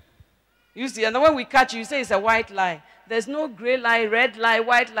 You see, and when we catch you, you say it's a white lie. There's no gray lie, red lie,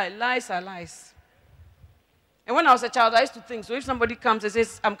 white lie. Lies are lies. And when I was a child, I used to think, so if somebody comes and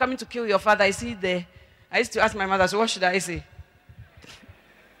says, I'm coming to kill your father, is he there? I used to ask my mother, so what should I say?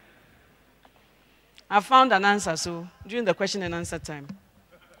 I found an answer, so during the question and answer time,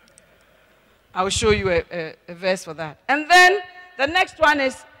 I will show you a verse for that. And then the next one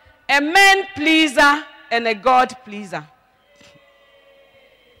is a man pleaser and a God pleaser.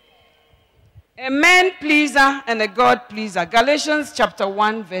 A man pleaser and a God pleaser. Galatians chapter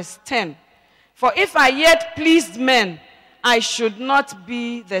 1 verse 10. For if I yet pleased men, I should not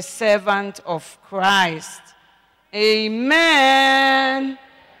be the servant of Christ. Amen.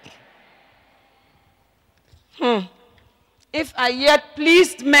 If I yet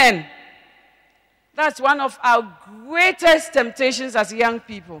pleased men, that's one of our greatest temptations as young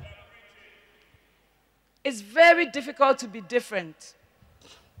people. It's very difficult to be different.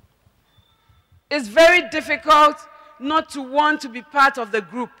 It's very difficult not to want to be part of the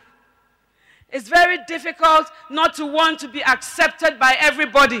group. It's very difficult not to want to be accepted by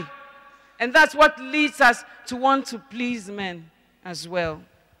everybody. And that's what leads us to want to please men as well.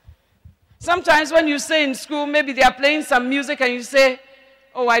 Sometimes when you say in school, maybe they are playing some music and you say,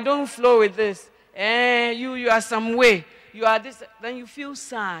 oh, I don't flow with this. You are some way. You are this. Then you feel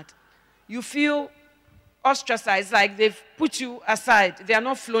sad. You feel ostracized, like they've put you aside. They are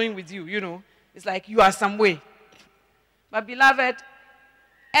not flowing with you, you know. It's like you are some way. But beloved,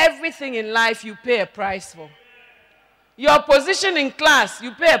 everything in life you pay a price for. Your position in class,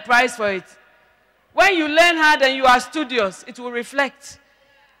 you pay a price for it. When you learn hard and you are studious, it will reflect.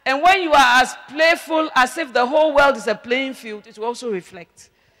 And when you are as playful as if the whole world is a playing field, it will also reflect.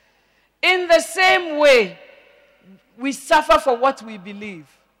 In the same way, we suffer for what we believe.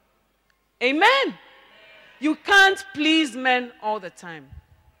 Amen. You can't please men all the time.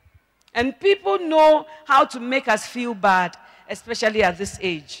 And people know how to make us feel bad, especially at this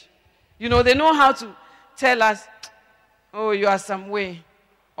age. You know, they know how to tell us, oh, you are some way.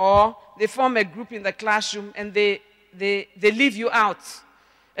 Or they form a group in the classroom and they leave you out.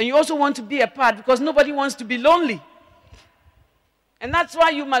 And you also want to be a part because nobody wants to be lonely. And that's why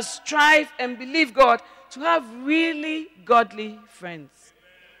you must strive and believe God to have really godly friends.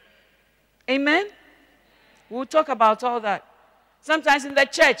 Amen? We'll talk about all that. Sometimes in the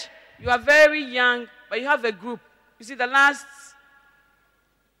church, you are very young, but you have a group. You see, the last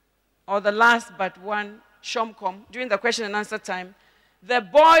but one, Shomkom, during the question and answer time, the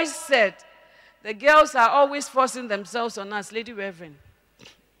boys said, the girls are always forcing themselves on us. Lady Reverend,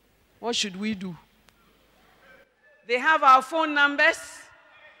 what should we do? They have our phone numbers.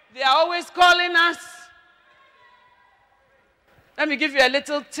 They are always calling us. Let me give you a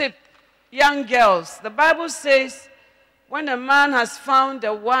little tip. Young girls, the Bible says, when a man has found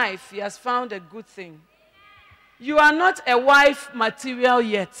a wife, he has found a good thing. You are not a wife material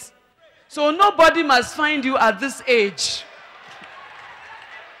yet. So nobody must find you at this age.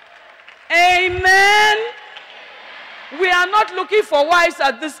 Amen. We are not looking for wives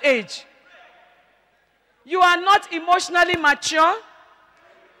at this age. You are not emotionally mature.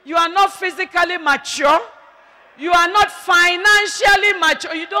 You are not physically mature. You are not financially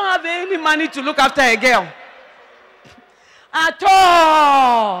mature. You don't have any money to look after a girl. At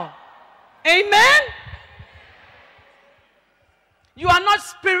all. Amen? You are not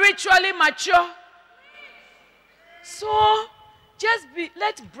spiritually mature. So,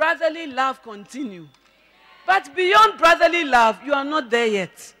 let brotherly love continue. But beyond brotherly love, you are not there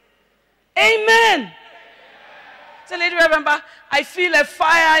yet. Amen. So, lady, remember, I feel a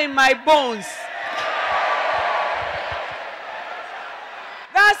fire in my bones.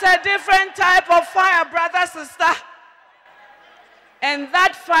 That's a different type of fire, brother, sister. And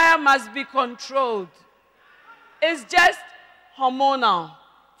that fire must be controlled. It's just hormonal.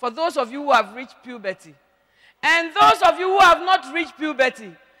 For those of you who have reached puberty. And those of you who have not reached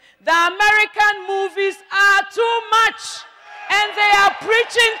puberty, the American movies are too much. And they are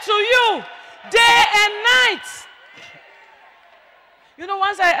preaching to you day and night. You know,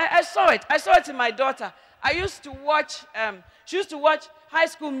 once I saw it. I saw it in my daughter. I used to watch, she used to watch High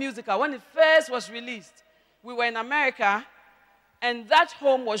School Musical when it first was released. We were in America, and that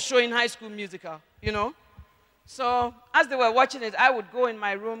home was showing High School Musical, you know. So as they were watching it, I would go in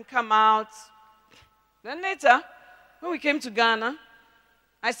my room, come out. Then later, when we came to Ghana,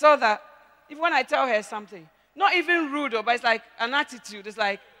 I saw that even when I tell her something, not even rude, but it's like an attitude. It's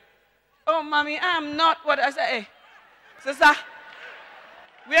like, oh, mommy, I'm not what I say. Hey, sister,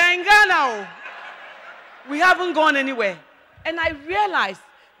 we are in Ghana. Oh. We haven't gone anywhere. And I realized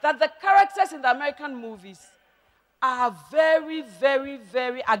that the characters in the American movies are very, very,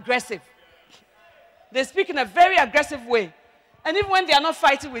 very aggressive. They speak in a very aggressive way. And even when they are not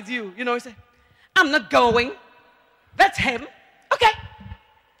fighting with you, you say, I'm not going. That's him. Okay.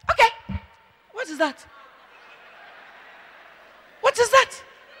 Okay. What is that? What is that?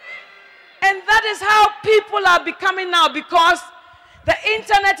 And that is how people are becoming now, because the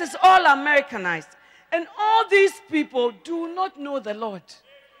internet is all Americanized. And all these people do not know the Lord.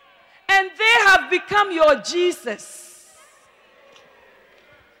 And they have become your Jesus.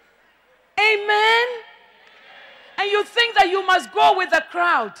 Amen. And you think that you must go with the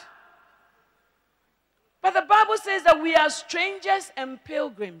crowd. But the Bible says that we are strangers and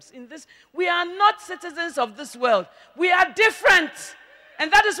pilgrims in this. We are not citizens of this world. We are different.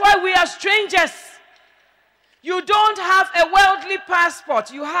 And that is why we are strangers. You don't have a worldly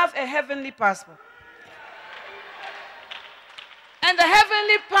passport. You have a heavenly passport. And the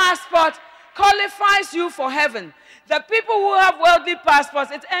heavenly passport qualifies you for heaven. The people who have worldly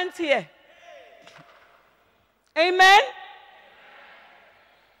passports, it ends here. Amen?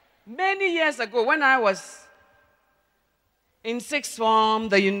 Many years ago, when I was in sixth form,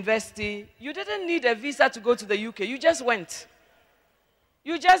 the university, you didn't need a visa to go to the UK. You just went.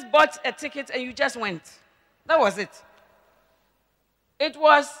 You just bought a ticket and you just went. That was it. It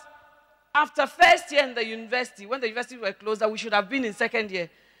was after first year in the university, when the universities were closed, that we should have been in second year.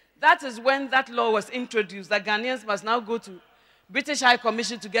 That is when that law was introduced, that Ghanaians must now go to British High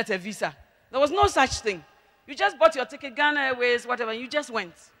Commission to get a visa. There was no such thing. You just bought your ticket, Ghana Airways, whatever, you just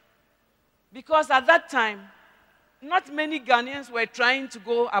went. Because at that time, not many Ghanaians were trying to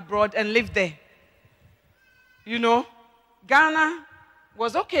go abroad and live there. Ghana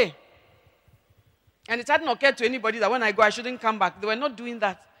was okay. And it hadn't occurred to anybody that when I go, I shouldn't come back. They were not doing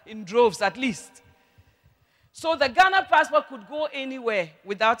that in droves, at least. So the Ghana passport could go anywhere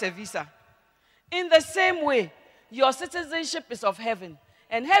without a visa. In the same way, your citizenship is of heaven.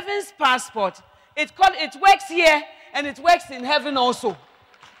 And heaven's passport, it works here and it works in heaven also.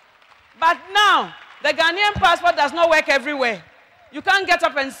 But now, the Ghanaian passport does not work everywhere. You can't get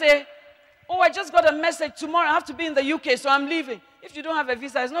up and say, oh, I just got a message tomorrow, I have to be in the UK, so I'm leaving. If you don't have a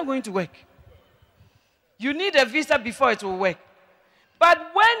visa, it's not going to work. You need a visa before it will work.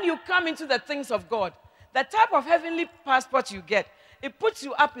 But when you come into the things of God, the type of heavenly passport you get, it puts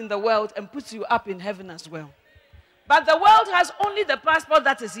you up in the world and puts you up in heaven as well. But the world has only the passport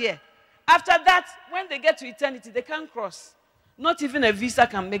that is here. After that, when they get to eternity, they can't cross. Not even a visa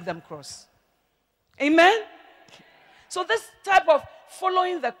can make them cross. Amen? So this type of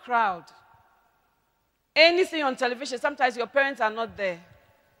following the crowd, anything on television, sometimes your parents are not there.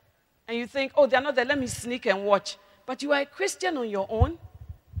 And you think, oh, they're not there, let me sneak and watch. But you are a Christian on your own.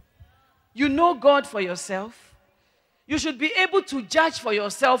 You know God for yourself. You should be able to judge for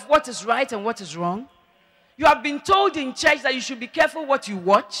yourself what is right and what is wrong. You have been told in church that you should be careful what you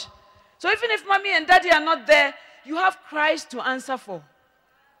watch. So even if mommy and daddy are not there, you have Christ to answer for.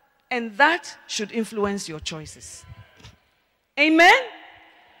 And that should influence your choices. Amen?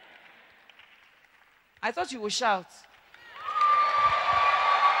 I thought you would shout.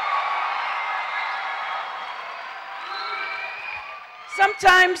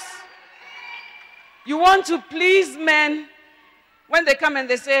 Sometimes you want to please men when they come and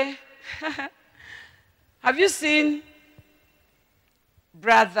they say, have you seen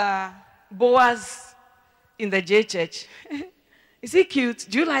Brother Boaz in the J Church? Is he cute?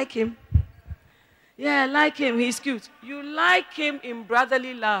 Do you like him? Yeah, I like him. He's cute. You like him in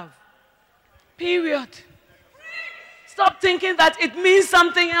brotherly love. Period. Stop thinking that it means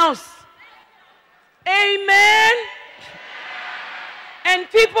something else. Amen. And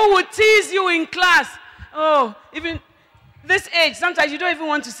people would tease you in class. Oh, even this age, sometimes you don't even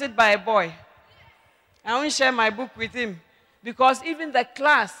want to sit by a boy. I won't share my book with him. Because even the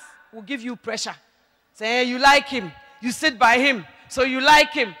class will give you pressure. Say, hey, you like him. You sit by him. So you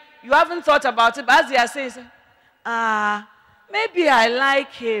like him. You haven't thought about it. But as they are saying, maybe I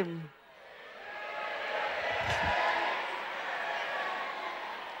like him.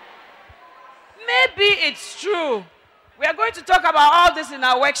 Maybe it's true. We are going to talk about all this in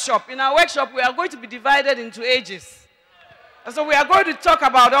our workshop. In our workshop, we are going to be divided into ages. And so we are going to talk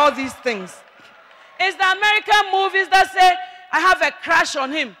about all these things. It's the American movies that say, I have a crush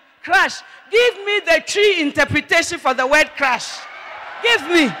on him. Crush. Give me the tree interpretation for the word crush. Give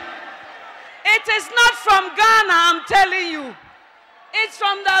me. It is not from Ghana, I'm telling you. It's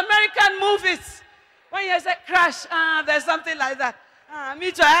from the American movies. When you say crash, there's something like that.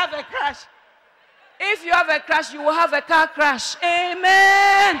 Me too, I have a crash. If you have a crash, you will have a car crash.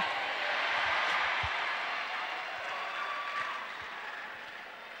 Amen.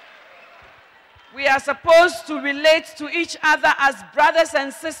 We are supposed to relate to each other as brothers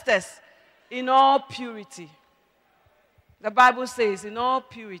and sisters in all purity. The Bible says in all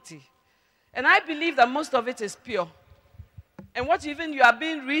purity. And I believe that most of it is pure. And what even you are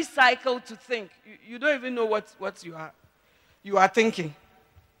being recycled to think, you don't even know what you are thinking.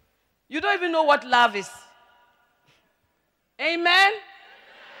 You don't even know what love is. Amen?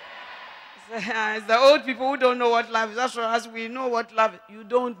 It's the old people who don't know what love is. As for us, we know what love is. You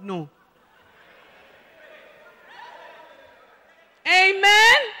don't know.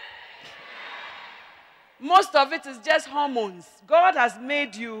 Amen? Most of it is just hormones. God has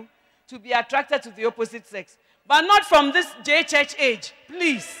made you to be attracted to the opposite sex. But not from this J-church age.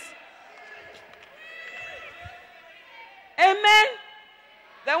 Please. Amen?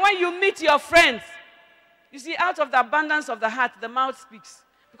 Then when you meet your friends, you see, out of the abundance of the heart, the mouth speaks.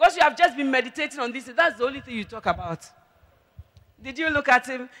 Because you have just been meditating on this, that's the only thing you talk about. Did you look at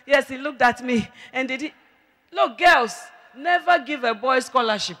him? Yes, he looked at me. And did he? Look, girls, never give a boy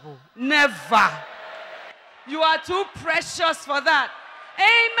scholarship. Never. You are too precious for that.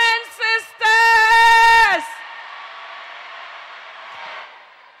 Amen, sisters.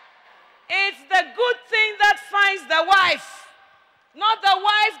 It's the good thing that finds the wife, not the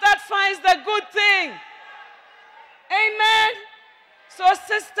wife that finds the good thing. Amen. So,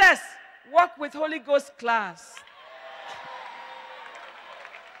 sisters, walk with Holy Ghost class.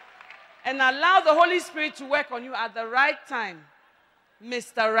 And allow the Holy Spirit to work on you at the right time.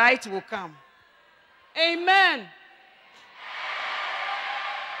 Mr. Right will come. Amen.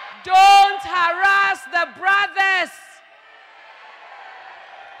 Don't harass the brothers.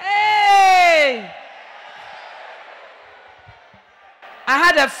 Hey! I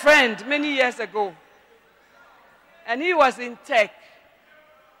had a friend many years ago, and he was in tech.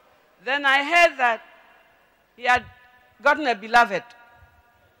 Then I heard that he had gotten a beloved.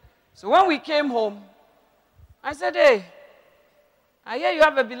 So when we came home, I said, hey, I hear you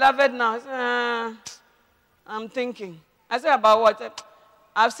have a beloved now. He said, I'm thinking. I said, about what?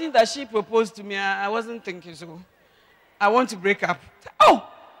 I've seen that she proposed to me. I wasn't thinking, so I want to break up. Oh!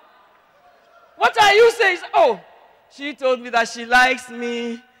 What are you saying? Oh, she told me that she likes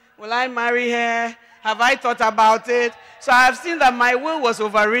me. Will I marry her? Have I thought about it? So I have seen that my will was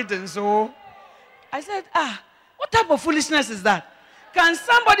overridden. So I said, what type of foolishness is that? Can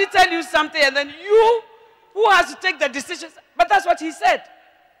somebody tell you something and then you, who has to take the decisions? But that's what he said.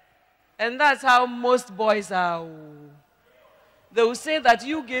 And that's how most boys are. They will say that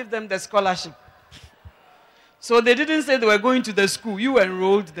you gave them the scholarship. So they didn't say they were going to the school. You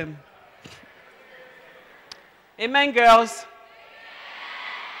enrolled them. Amen, girls?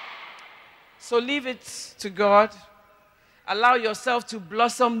 So leave it to God. Allow yourself to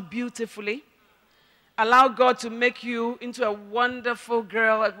blossom beautifully. Allow God to make you into a wonderful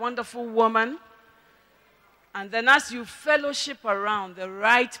girl, a wonderful woman. And then as you fellowship around the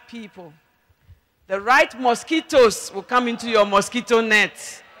right people, the right mosquitoes will come into your mosquito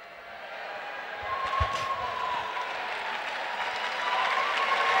net.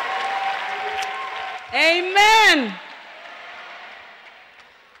 Amen.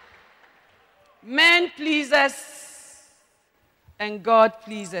 Man pleases and God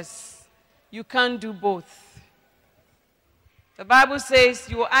pleases. You can't do both. The Bible says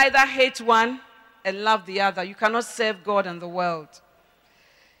you either hate one and love the other. You cannot serve God and the world.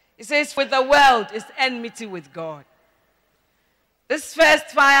 It says, with the world is enmity with God. This first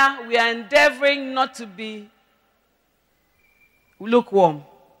fire, we are endeavoring not to be lukewarm,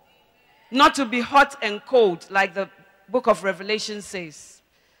 not to be hot and cold, like the book of Revelation says.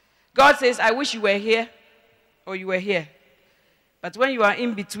 God says, I wish you were here or you were here. But when you are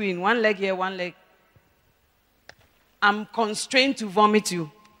in between, one leg here, one leg, I'm constrained to vomit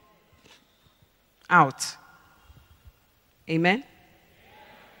you out. Amen?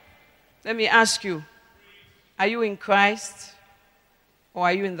 Let me ask you, are you in Christ or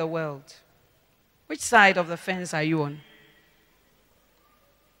are you in the world? Which side of the fence are you on?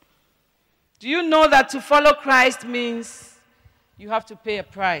 Do you know that to follow Christ means you have to pay a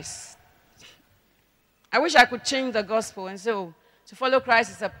price? I wish I could change the gospel and say, oh, to follow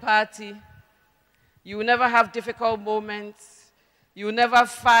Christ is a party. You will never have difficult moments. You will never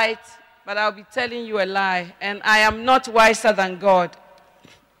fight. But I'll be telling you a lie. And I am not wiser than God.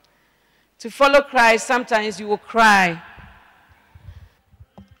 To follow Christ, sometimes you will cry.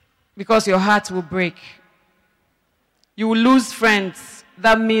 because your heart will break. You will lose friends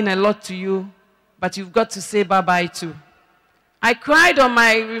that mean a lot to you, but you've got to say bye-bye to. I cried on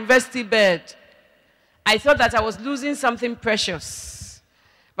my university bed. I thought that I was losing something precious.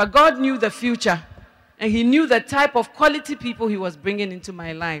 But God knew the future, and He knew the type of quality people He was bringing into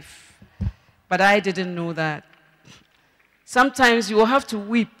my life. But I didn't know that. Sometimes you will have to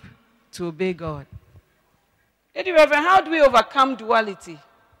weep to obey God. Lady Reverend, how do we overcome duality?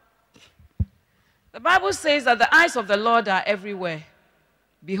 The Bible says that the eyes of the Lord are everywhere,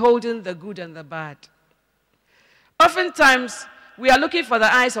 beholding the good and the bad. Oftentimes, we are looking for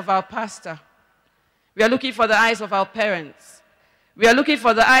the eyes of our pastor. We are looking for the eyes of our parents. We are looking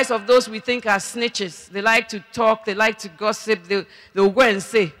for the eyes of those we think are snitches. They like to talk, they like to gossip, they'll go and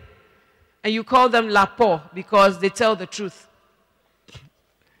say. And you call them lapo because they tell the truth.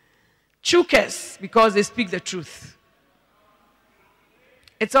 Chukes because they speak the truth.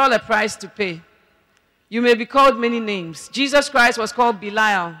 It's all a price to pay. You may be called many names. Jesus Christ was called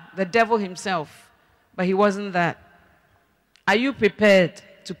Belial, the devil himself, but he wasn't that. Are you prepared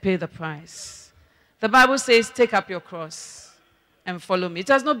to pay the price? The Bible says, take up your cross and follow me. It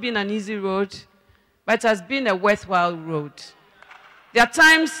has not been an easy road, but it has been a worthwhile road. There are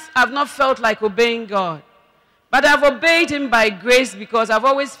times I've not felt like obeying God, but I've obeyed Him by grace because I've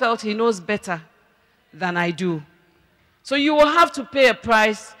always felt He knows better than I do. So you will have to pay a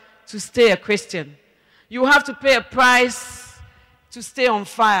price to stay a Christian. You will have to pay a price to stay on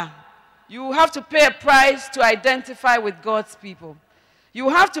fire. You will have to pay a price to identify with God's people. You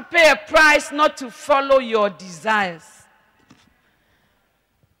will have to pay a price not to follow your desires,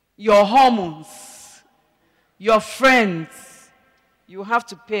 your hormones, your friends. You will have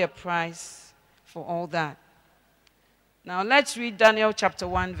to pay a price for all that. Now let's read Daniel chapter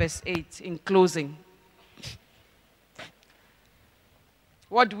 1 verse 8 in closing.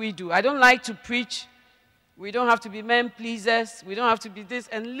 What do? I don't like to preach. We don't have to be men pleasers. We don't have to be this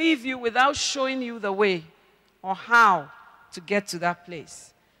and leave you without showing you the way or how to get to that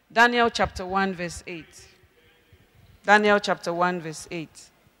place. Daniel chapter 1 verse 8. Daniel chapter 1 verse 8.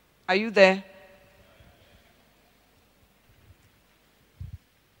 Are you there?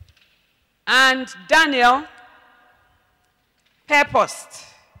 And Daniel purposed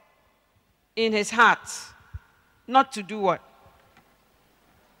in his heart not to do what?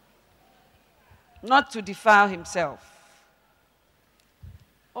 Not to defile himself.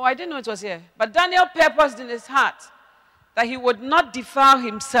 Oh, I didn't know it was here. But Daniel purposed in his heart that he would not defile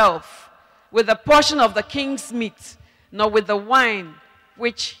himself with a portion of the king's meat, nor with the wine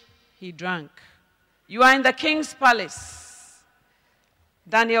which he drank. You are in the king's palace.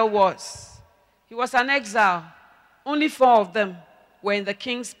 Daniel was. He was an exile. Only 4 of them were in the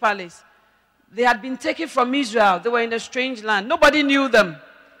king's palace. They had been taken from Israel. They were in a strange land. Nobody knew them.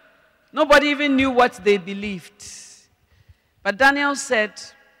 Nobody even knew what they believed. But Daniel said,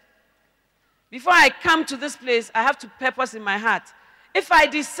 before I come to this place, I have to purpose in my heart. If I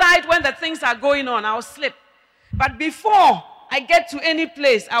decide when the things are going on, I'll slip. But before I get to any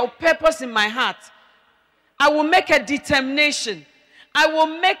place, I'll purpose in my heart. I will make a determination. I will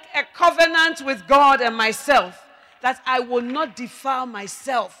make a covenant with God and myself that I will not defile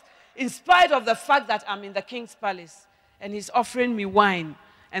myself in spite of the fact that I'm in the king's palace and he's offering me wine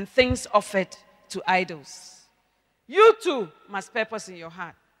and things offered to idols. You too must purpose in your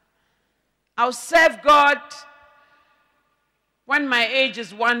heart. I'll serve God when my age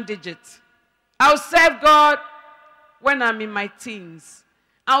is 1 digit. I'll serve God when I'm in my teens.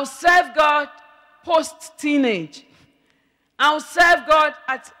 I'll serve God post-teenage. I'll serve God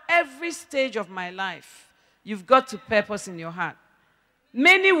at every stage of my life. You've got to purpose in your heart.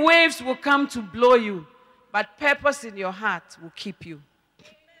 Many waves will come to blow you, but purpose in your heart will keep you.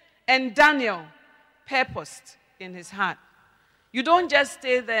 And Daniel purposed in his heart. You don't just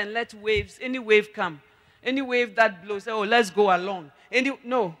stay there and let waves, any wave come. Any wave that blows, oh, let's go along.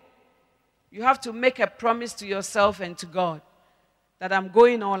 No. You have to make a promise to yourself and to God that I'm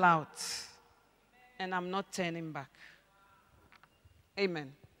going all out and I'm not turning back.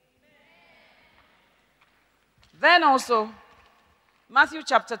 Amen. Then also, Matthew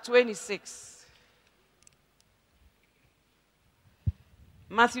chapter 26.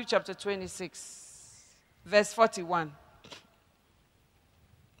 Matthew chapter 26, verse 41.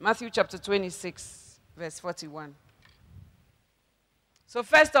 Matthew chapter 26, verse 41. So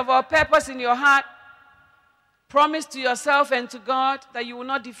first of all, purpose in your heart. Promise to yourself and to God that you will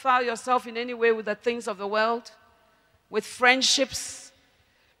not defile yourself in any way with the things of the world, with friendships,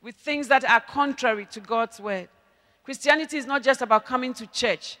 with things that are contrary to God's word. Christianity is not just about coming to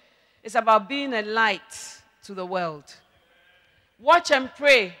church. It's about being a light to the world. Watch and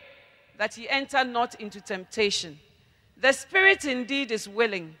pray that ye enter not into temptation. The spirit indeed is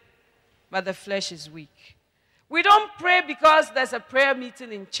willing, but the flesh is weak. We don't pray because there's a prayer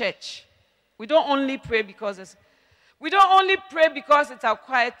meeting in church. We don't only pray because it's our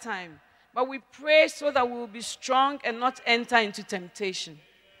quiet time, but we pray so that we will be strong and not enter into temptation.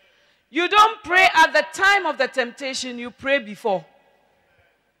 You don't pray at the time of the temptation, you pray before.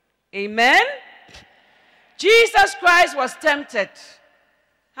 Amen? Jesus Christ was tempted.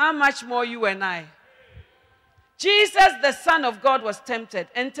 How much more you and I? Jesus, the Son of God, was tempted.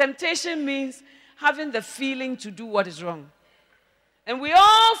 And temptation means having the feeling to do what is wrong. And we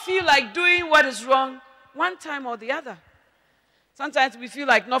all feel like doing what is wrong one time or the other. Sometimes we feel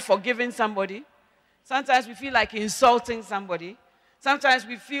like not forgiving somebody. Sometimes we feel like insulting somebody. Sometimes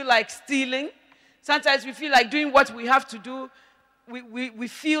we feel like stealing. Sometimes we feel like doing what we have to do. We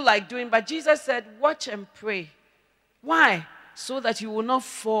feel like doing. But Jesus said, watch and pray. Why? So that you will not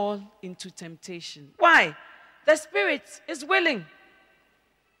fall into temptation. Why? The spirit is willing.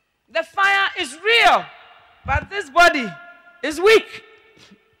 The fire is real. But this body is weak.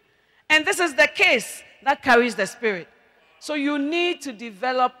 And this is the case that carries the spirit. So you need to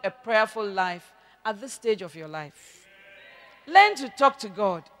develop a prayerful life at this stage of your life. Learn to talk to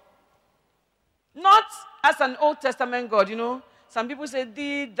God. Not as an Old Testament God, you know. Some people say,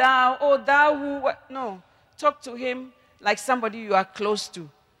 thee, thou, oh, thou, who. No. Talk to him like somebody you are close to.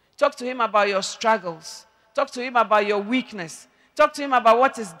 Talk to him about your struggles. Talk to him about your weakness. Talk to him about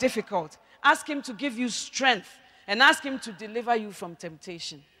what is difficult. Ask him to give you strength and ask him to deliver you from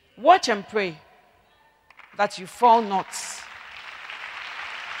temptation. Watch and pray that you fall not.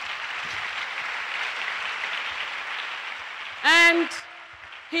 And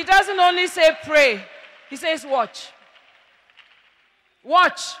he doesn't only say pray, he says watch.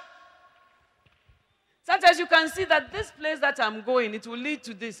 Watch. Sometimes you can see that this place that I'm going, it will lead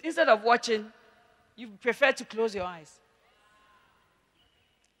to this. Instead of watching, you prefer to close your eyes.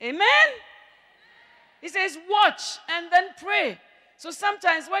 Amen? He says watch and then pray. So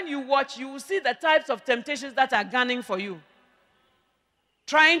sometimes when you watch, you will see the types of temptations that are gunning for you.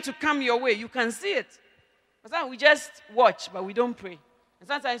 Trying to come your way. You can see it. Sometimes we just watch, but we don't pray. And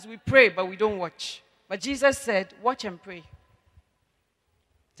sometimes we pray, but we don't watch. But Jesus said, watch and pray.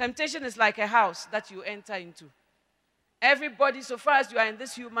 Temptation is like a house that you enter into. Everybody, so far as you are in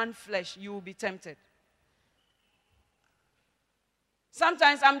this human flesh, you will be tempted.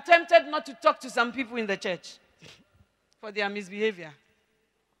 Sometimes I'm tempted not to talk to some people in the church for their misbehavior.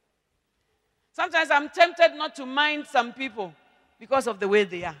 Sometimes I'm tempted not to mind some people because of the way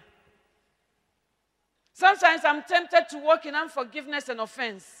they are. Sometimes I'm tempted to walk in unforgiveness and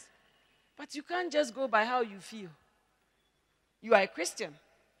offense. But you can't just go by how you feel. You are a Christian.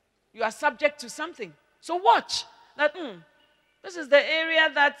 You are subject to something. So watch that, this is the area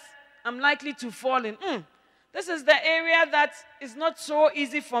that I'm likely to fall in. This is the area that is not so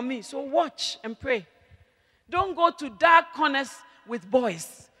easy for me. So watch and pray. Don't go to dark corners with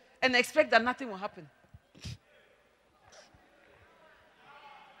boys and expect that nothing will happen.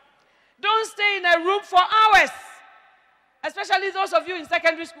 Don't stay in a room for hours, especially those of you in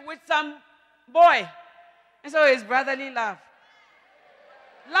secondary school with some boy. And so it's brotherly love.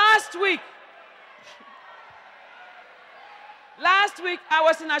 Last week, I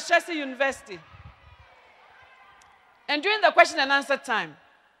was in Ashesi University. And during the question and answer time,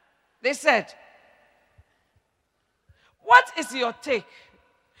 they said, what is your take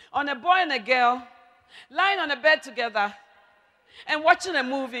on a boy and a girl lying on a bed together and watching a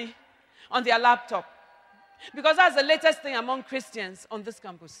movie on their laptop? Because that's the latest thing among Christians on this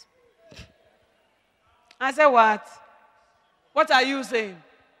campus. I said, what? What are you saying?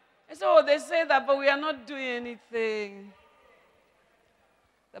 I said, oh, they say that, but we are not doing anything.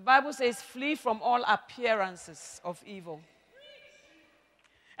 The Bible says, flee from all appearances of evil.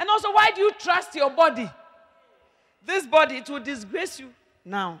 And also, why do you trust your body? This body, it will disgrace you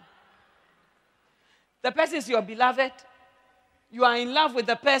now. The person is your beloved. You are in love with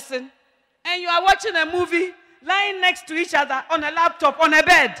the person. And you are watching a movie, lying next to each other on a laptop, on a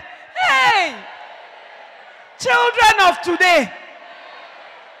bed. Hey! Children of today.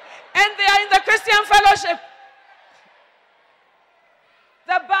 And they are in the Christian fellowship.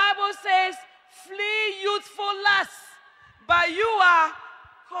 The Bible says, flee youthful lusts. But you are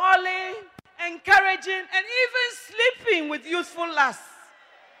calling, encouraging, and even sleeping with youthful lusts.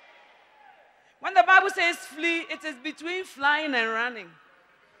 When the Bible says flee, it is between flying and running.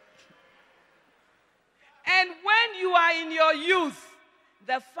 And when you are in your youth,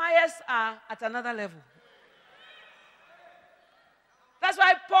 the fires are at another level. That's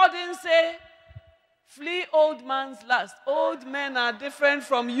why Paul didn't say, flee old man's lust. Old men are different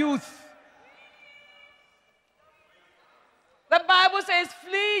from youth. The Bible says,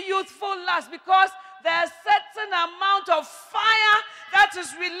 flee youthful lust, because there's a certain amount of fire that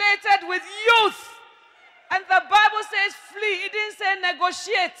is related with youth. And the Bible says flee. It didn't say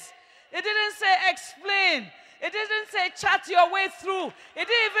negotiate. It didn't say explain. It didn't say chat your way through. It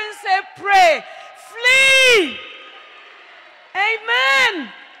didn't even say pray. Flee. Amen.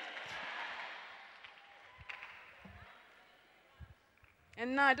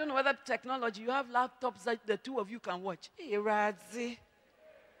 And now I don't know whether technology, you have laptops that the two of you can watch. Hey, Radzi.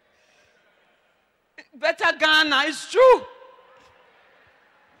 Better Ghana, it's true.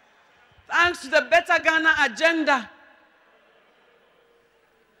 Thanks to the Better Ghana agenda.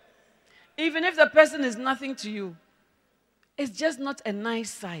 Even if the person is nothing to you, it's just not a nice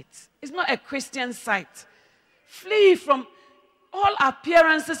sight. It's not a Christian sight. Flee from all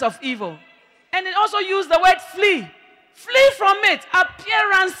appearances of evil. And it also used the word flee. Flee from it.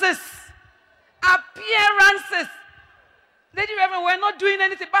 Appearances. Appearances. Lady Reverend, we're not doing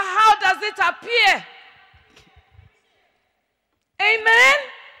anything, but how does it appear? Amen?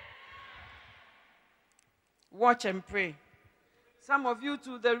 Watch and pray. Some of you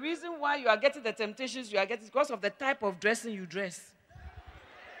too, the reason why you are getting the temptations you are getting is because of the type of dressing you dress.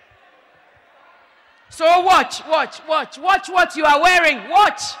 So watch what you are wearing.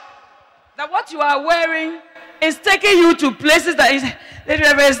 Watch. That what you are wearing is taking you to places that is,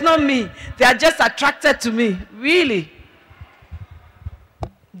 it's not me. They are just attracted to me. Really.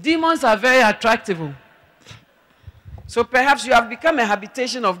 Demons are very attractive. So perhaps you have become a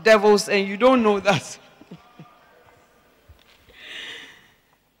habitation of devils and you don't know that.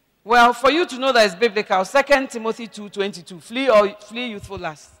 Well, for you to know that it's biblical, 2 Timothy 2:22, flee youthful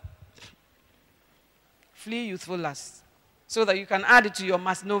lust. Flee youthful lust. So that you can add it to your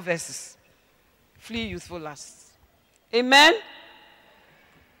must know verses. Flee youthful lust. Amen?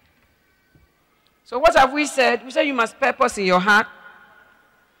 So what have we said? We said you must purpose in your heart.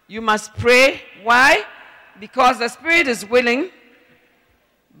 You must pray. Why? Because the spirit is willing,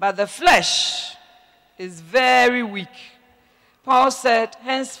 but the flesh is very weak. Paul said,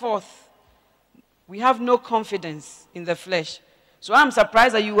 henceforth, we have no confidence in the flesh. So I'm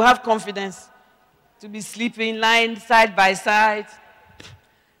surprised that you have confidence to be sleeping, lying side by side,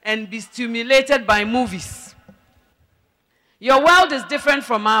 and be stimulated by movies. Your world is different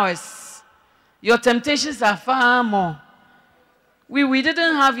from ours. Your temptations are far more. We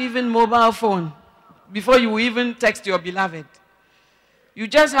didn't have even mobile phone before you even text your beloved. You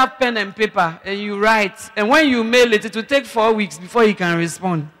just have pen and paper and you write. And when you mail it, it will take 4 weeks before he can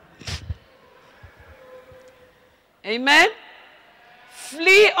respond. Amen?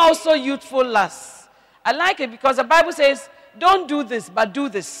 Flee also youthful lusts. I like it because the Bible says, don't do this, but do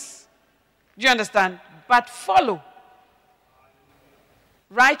this. Do you understand? But follow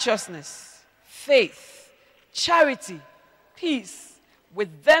righteousness, faith, charity, peace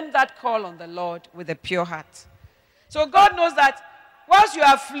with them that call on the Lord with a pure heart. So God knows that whilst you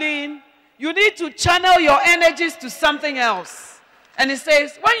are fleeing, you need to channel your energies to something else. And He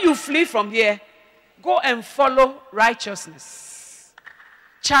says, when you flee from here, go and follow righteousness,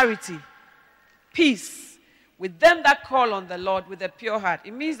 charity, peace with them that call on the Lord with a pure heart.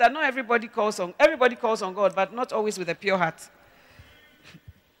 It means that not everybody calls on God, but not always with a pure heart.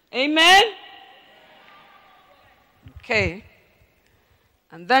 Amen? Okay.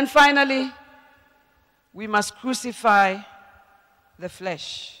 And then finally, we must crucify the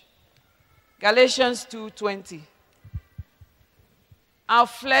flesh. Galatians 2:20. Our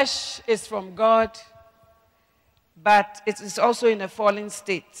flesh is from God, but it is also in a fallen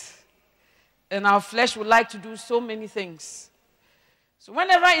state. And our flesh would like to do so many things. So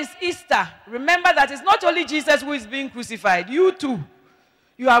whenever it's Easter, remember that it's not only Jesus who is being crucified. You too.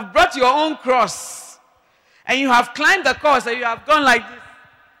 You have brought your own cross. And you have climbed the cross and you have gone like this.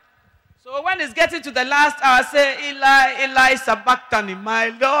 So when it's getting to the last hour, say, Eli, Eli, sabachthani, my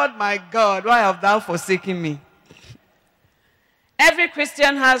Lord, my God, why have thou forsaken me? Every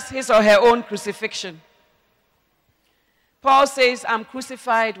Christian has his or her own crucifixion. Paul says, I'm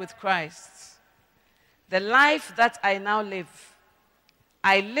crucified with Christ. The life that I now live,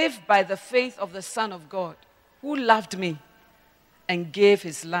 I live by the faith of the Son of God, who loved me and gave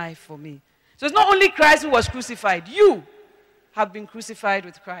his life for me. So it's not only Christ who was crucified. You have been crucified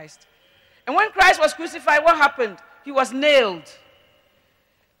with Christ. And when Christ was crucified, what happened? He was nailed.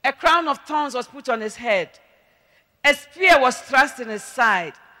 A crown of thorns was put on his head. A spear was thrust in his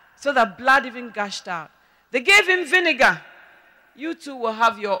side, so that blood even gushed out. They gave him vinegar. You too will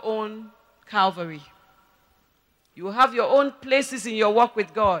have your own Calvary. You will have your own places in your walk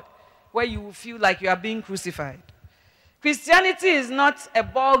with God where you will feel like you are being crucified. Christianity is not a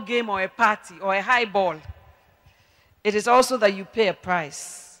ball game or a party or a high ball. it is also that you pay a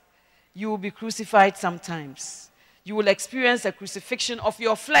price. You will be crucified sometimes. You will experience a crucifixion of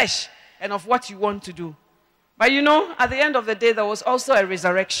your flesh and of what you want to do. But you know, at the end of the day, there was also a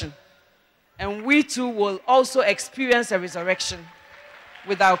resurrection. And we too will also experience a resurrection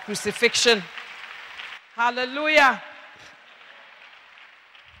with our crucifixion. Hallelujah.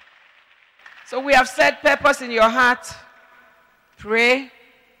 So we have set purpose in your heart. Pray,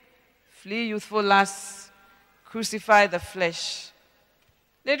 flee youthful lusts, crucify the flesh.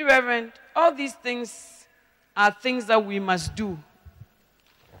 Lady Reverend, all these things are things that we must do.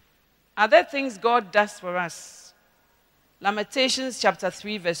 Are there things God does for us? Lamentations chapter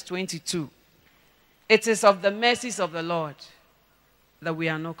 3 verse 22. It is of the mercies of the Lord that we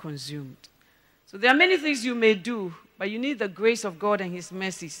are not consumed. So there are many things you may do, but you need the grace of God and His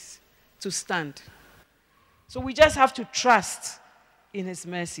mercies to stand. So we just have to trust in His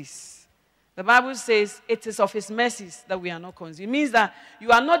mercies. The Bible says it is of His mercies that we are not consumed. It means that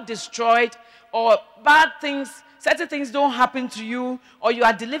you are not destroyed, or bad things, certain things don't happen to you, or you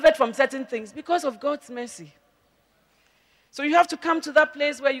are delivered from certain things because of God's mercy. So you have to come to that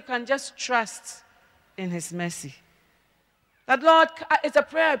place where you can just trust in His mercy. That, Lord, it's a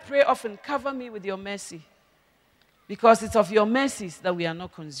prayer I pray often, cover me with your mercy. Because it's of your mercies that we are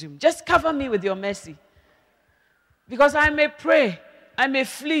not consumed. Just cover me with your mercy. Because I may pray, I may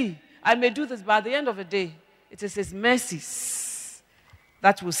flee, I may do this, but at the end of the day, it is His mercies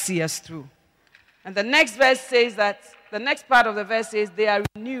that will see us through. And the next verse says that, the next part of the verse says, they are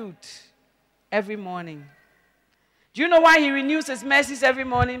renewed every morning. Do you know why He renews His mercies every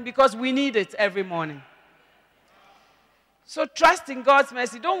morning? Because we need it every morning. So trust in God's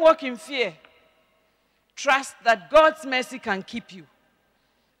mercy. Don't walk in fear. Trust that God's mercy can keep you.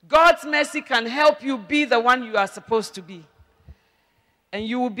 God's mercy can help you be the one you are supposed to be. And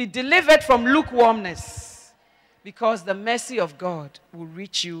you will be delivered from lukewarmness, because the mercy of God will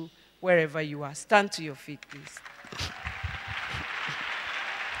reach you wherever you are. Stand to your feet, please.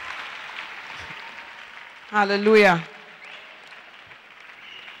 Hallelujah.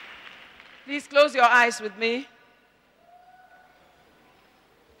 Please close your eyes with me.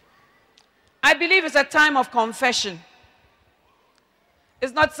 I believe it's a time of confession.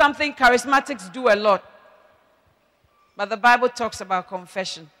 It's not something charismatics do a lot, but the Bible talks about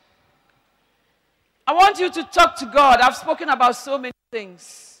confession. I want you to talk to God. I've spoken about so many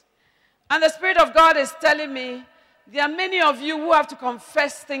things. And the Spirit of God is telling me there are many of you who have to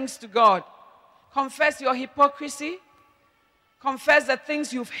confess things to God. Confess your hypocrisy. Confess the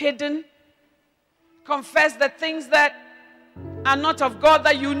things you've hidden. Confess the things that are not of God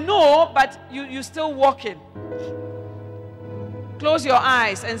that you know, but you still walk in. Close your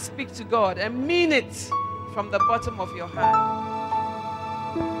eyes and speak to God and mean it from the bottom of your heart.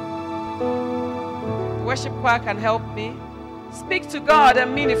 The worship choir can help me. Speak to God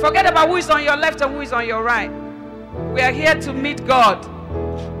and mean it. Forget about who is on your left and who is on your right. We are here to meet God.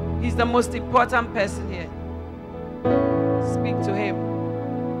 He's the most important person here. Speak to Him.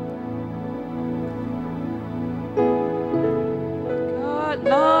 God,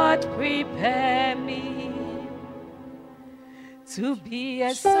 Lord, prepare me to be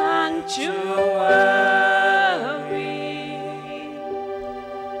a sanctuary,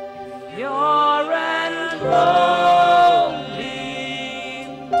 pure and holy,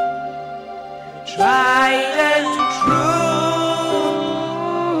 tried and true,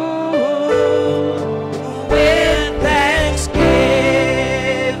 with thanksgiving,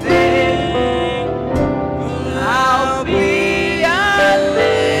 I'll be a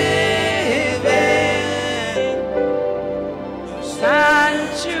living sanctuary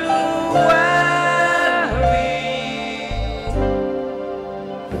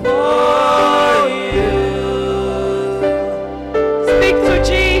for you. Speak to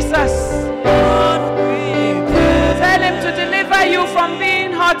Jesus. Tell Him to deliver you from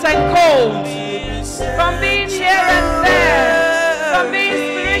being hot and cold, from being here and there, from being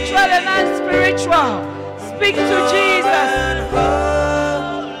spiritual and unspiritual. Speak to Jesus.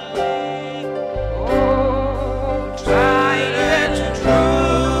 Oh, tried and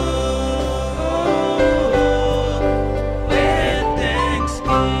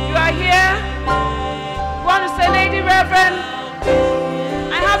you are here. You want to say, Lady Reverend,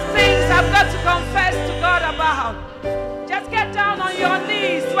 I have things I've got to confess to God about. Just get down on your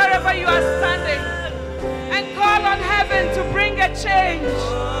knees wherever you are standing and call on heaven to bring a change.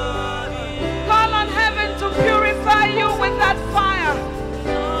 Call on heaven to purify you with that fire.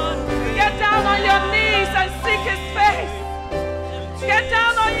 Get down on your knees and seek His face. Get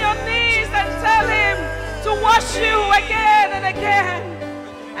down on your knees and tell Him to wash you again and again,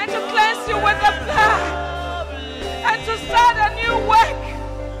 and to cleanse you with the blood. and to start a new work,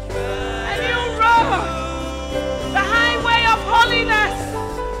 a new road, the highway of holiness.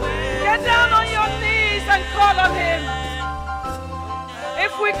 Get down on your knees and call on Him.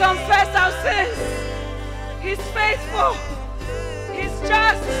 If we confess our sins, He's faithful, He's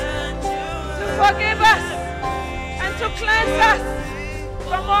just to forgive us and to cleanse us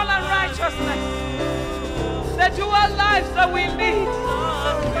from all unrighteousness. The dual lives that we lead,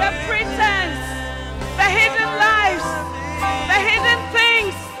 the pretense, the hidden lives, the hidden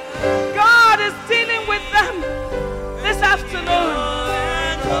things, God is dealing with them this afternoon.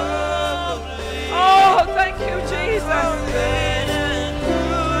 Oh, thank you, Jesus.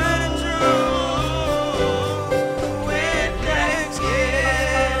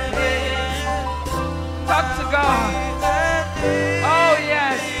 Talk to God. Oh,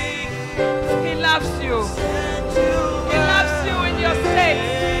 yes. He loves you. He loves you in your state.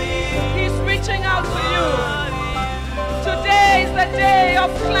 He's reaching out to you. Today is the day of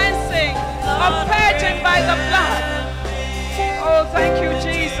cleansing, of purging by the blood. Oh, thank you,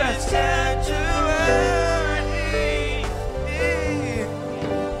 Jesus.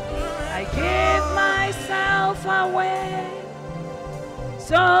 I give myself away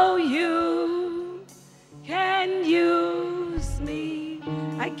so you can use me.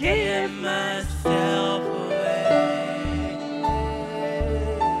 I give myself away.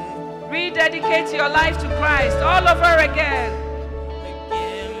 Rededicate your life to Christ all over again. I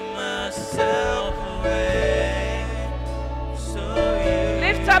give myself away so you.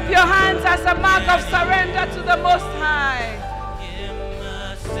 Lift up your hands as a mark of surrender to the Most High. Give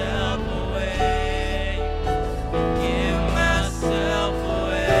myself away. Give myself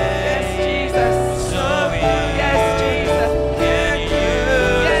away. Yes, Jesus. So you. Yes, Jesus. Can you?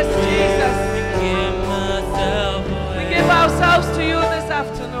 Yes, Jesus. Give myself away. We give ourselves to you this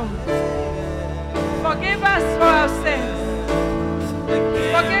afternoon. Forgive us for our sins.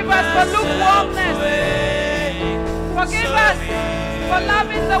 Forgive us for lukewarmness. Forgive us for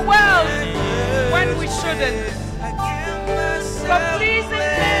loving the world when we shouldn't. For pleasing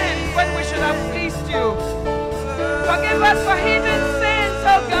men when we should have pleased you. Forgive us for hidden sins,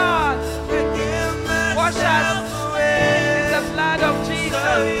 oh God. Wash us in the blood of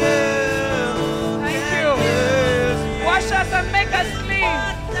Jesus. Thank you. Wash us and make us clean.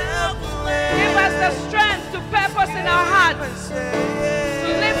 Give us the strength to purpose in our hearts to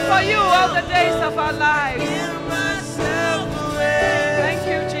live for you all the days of our lives. Thank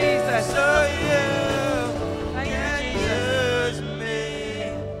you, Jesus. Thank you, Jesus.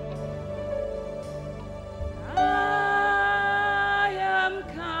 I am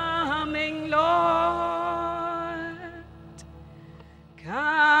coming, Lord,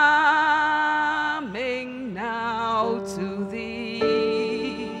 coming now to Thee.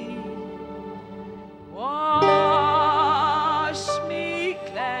 Wash me,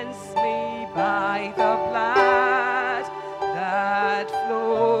 cleanse me by the blood that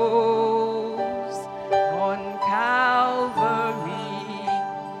flows on Calvary.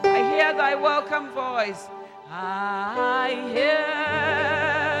 I hear Thy welcome voice. I hear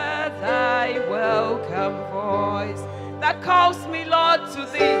Thy welcome voice that calls me, Lord, to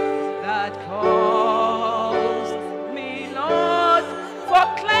Thee, that calls me, Lord, for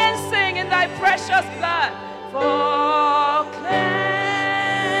cleansing in Thy precious blood, for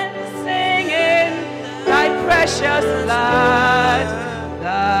cleansing in Thy precious blood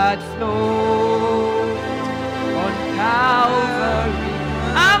that flowed on Calvary.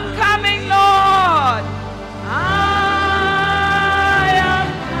 I'm coming, Lord. I am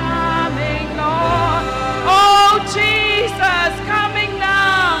coming, Lord. Oh, Jesus, coming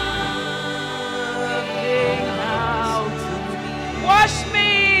now. Coming now to me. Wash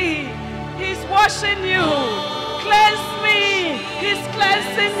me. He's washing you. Cleanse me. He's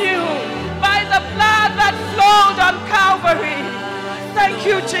cleansing you by the blood that flowed on Calvary. Thank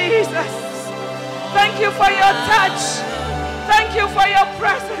you, Jesus. Thank you for your touch. Thank you for your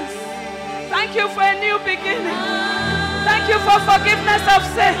presence. Thank you for a new beginning. Thank you for forgiveness of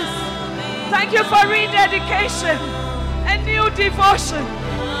sins. Thank you for rededication, a new devotion.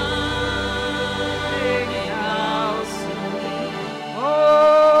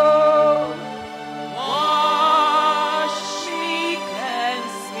 Oh, wash me,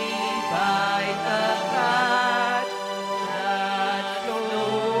 cleanse me by the blood that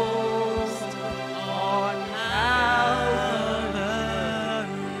flows on Calvary.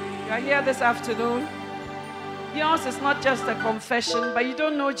 You are here this afternoon. Yours is not just a confession, but you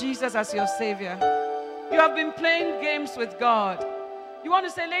don't know Jesus as your Savior. You have been playing games with God. You want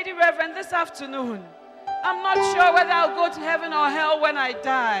to say, Lady Reverend, this afternoon, I'm not sure whether I'll go to heaven or hell when I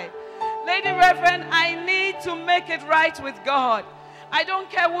die. Lady Reverend, I need to make it right with God. I don't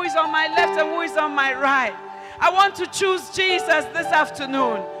care who is on my left and who is on my right. I want to choose Jesus this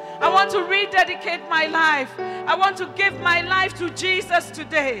afternoon. I want to rededicate my life. I want to give my life to Jesus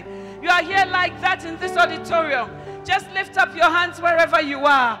today. You are here like that in this auditorium. Just lift up your hands wherever you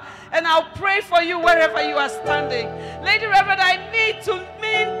are, and I'll pray for you wherever you are standing. Lady Reverend, I need to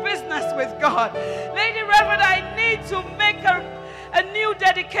mean business with God. Lady Reverend, I need to make a new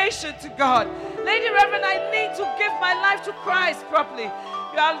dedication to God. Lady Reverend, I need to give my life to Christ properly.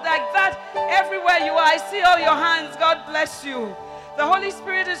 You are like that everywhere you are. I see all your hands. God bless you. The Holy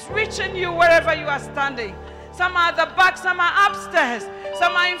Spirit is reaching you wherever you are standing. Some are at the back, some are upstairs.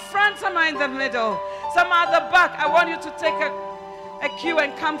 Some are in front, some are in the middle. Some are at the back. I want you to take a cue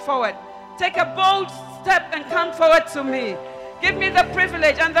and come forward. Take a bold step and come forward to me. Give me the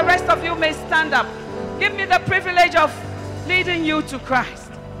privilege, and the rest of you may stand up. Give me the privilege of leading you to Christ.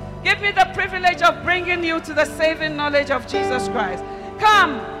 Give me the privilege of bringing you to the saving knowledge of Jesus Christ.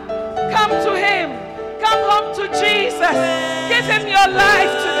 Come to Him. Come home to Jesus. Give Him your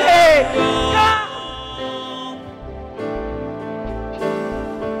life today. Come.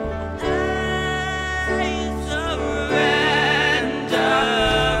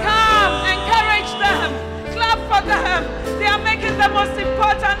 They are making the most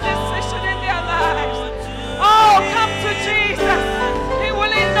important decision in their lives. Oh, come to Jesus. He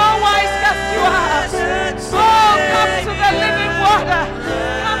will in no wise cast you out. Oh, come to the living water.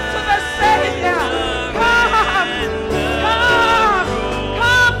 Come to the Savior.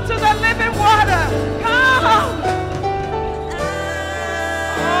 Come to the living water. Come.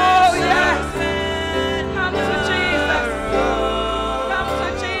 Oh, yes. Come to Jesus. Come to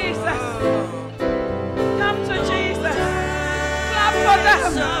Jesus. Come to Jesus. Clap for them.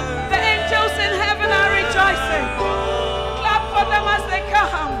 The angels in heaven are rejoicing. Clap for them as they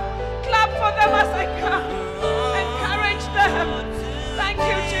come. Clap for them as they come. Encourage them. Thank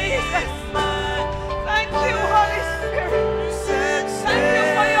you, Jesus. Thank you, Holy Spirit. Thank you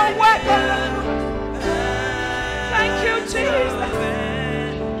for your work on the cross. Thank you, Jesus.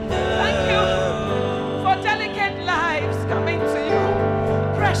 Thank you for delicate lives coming to you.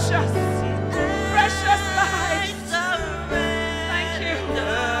 Precious lives. Thank you.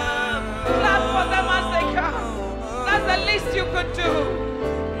 Clap for them as they come. That's the least you could do.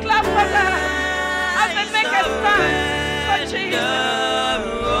 Clap for them as they make a stand for Jesus.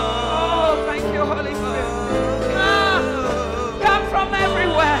 Oh, thank you, Holy Spirit. Come from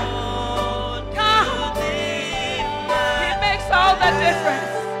everywhere. Come. He makes all the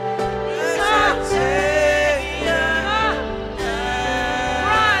difference. Come.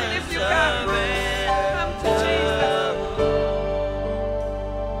 Run if you can. Come to Jesus.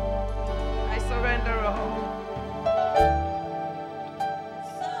 I surrender all.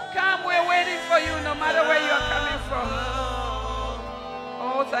 Come, we're waiting for you no matter where you are coming from.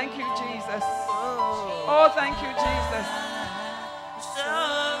 Oh, thank you, Jesus. Oh, thank you, Jesus.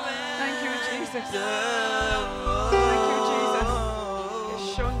 Thank you, Jesus. Thank you, Jesus.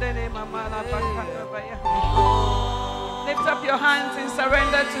 Lift up your hands in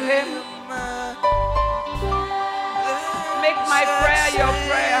surrender to Him. Make my prayer your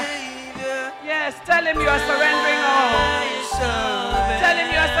prayer. Yes, tell Him you are surrendering all. Tell Him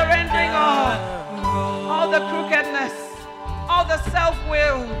you are surrendering all. All the crookedness, all the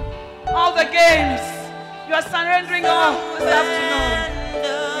self-will, all the games. You are surrendering all this afternoon.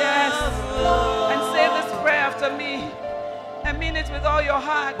 Yes. And say this prayer after me. And mean it with all your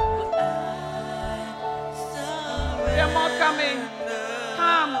heart. There are more coming.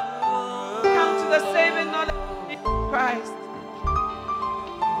 Come to the saving knowledge of Jesus Christ.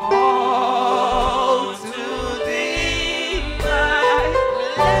 Oh, to Thee, my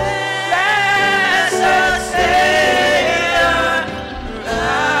blessed Savior,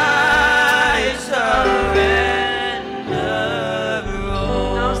 I surrender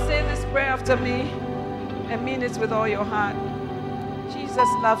all. Now say this prayer after me and mean it with all your heart. Jesus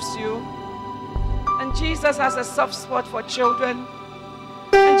loves you. And Jesus has a soft spot for children.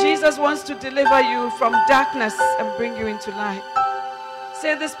 And Jesus wants to deliver you from darkness and bring you into light.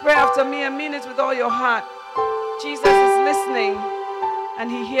 Say this prayer after me and mean it with all your heart. Jesus is listening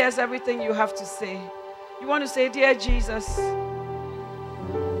and He hears everything you have to say. You want to say, Dear Jesus,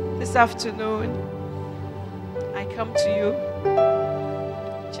 this afternoon I come to you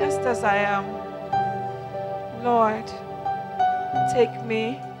just as I am. Lord, take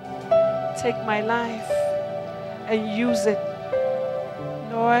me, take my life and use it.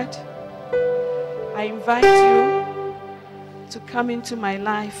 Lord, I invite you to come into my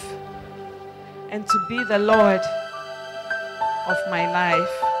life and to be the Lord of my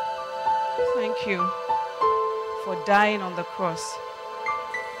life. Thank you for dying on the cross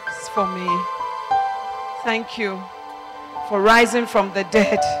for me. Thank you for rising from the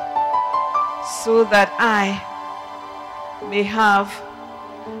dead so that I may have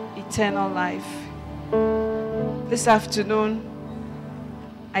eternal life. This afternoon,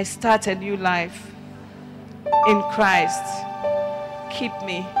 I start a new life in Christ. Keep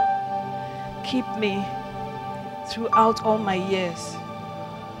me throughout all my years.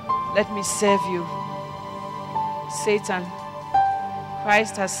 Let me serve you. Satan,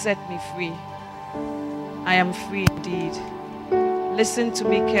 Christ has set me free. I am free indeed. Listen to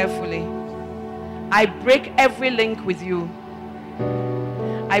me carefully. I break every link with you.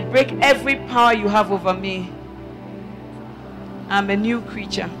 I break every power you have over me. I'm a new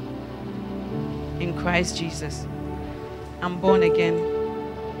creature in Christ Jesus. I'm born again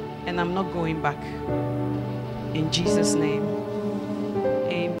and I'm not going back. In Jesus' name,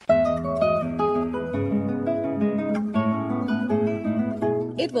 amen.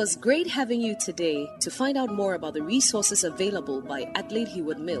 It was great having you today. To find out more about the resources available by Adelaide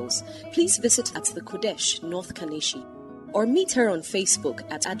Heward Mills, please visit at the Qodesh, North Kaneshi, or meet her on Facebook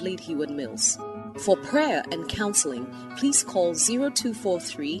at Adelaide Heward Mills. For prayer and counseling, please call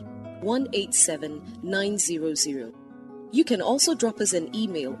 0243 187 900. You can also drop us an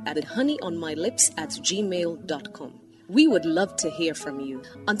email at honeyonmylips@gmail.com. We would love to hear from you.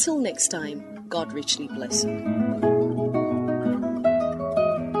 Until next time, God richly bless you.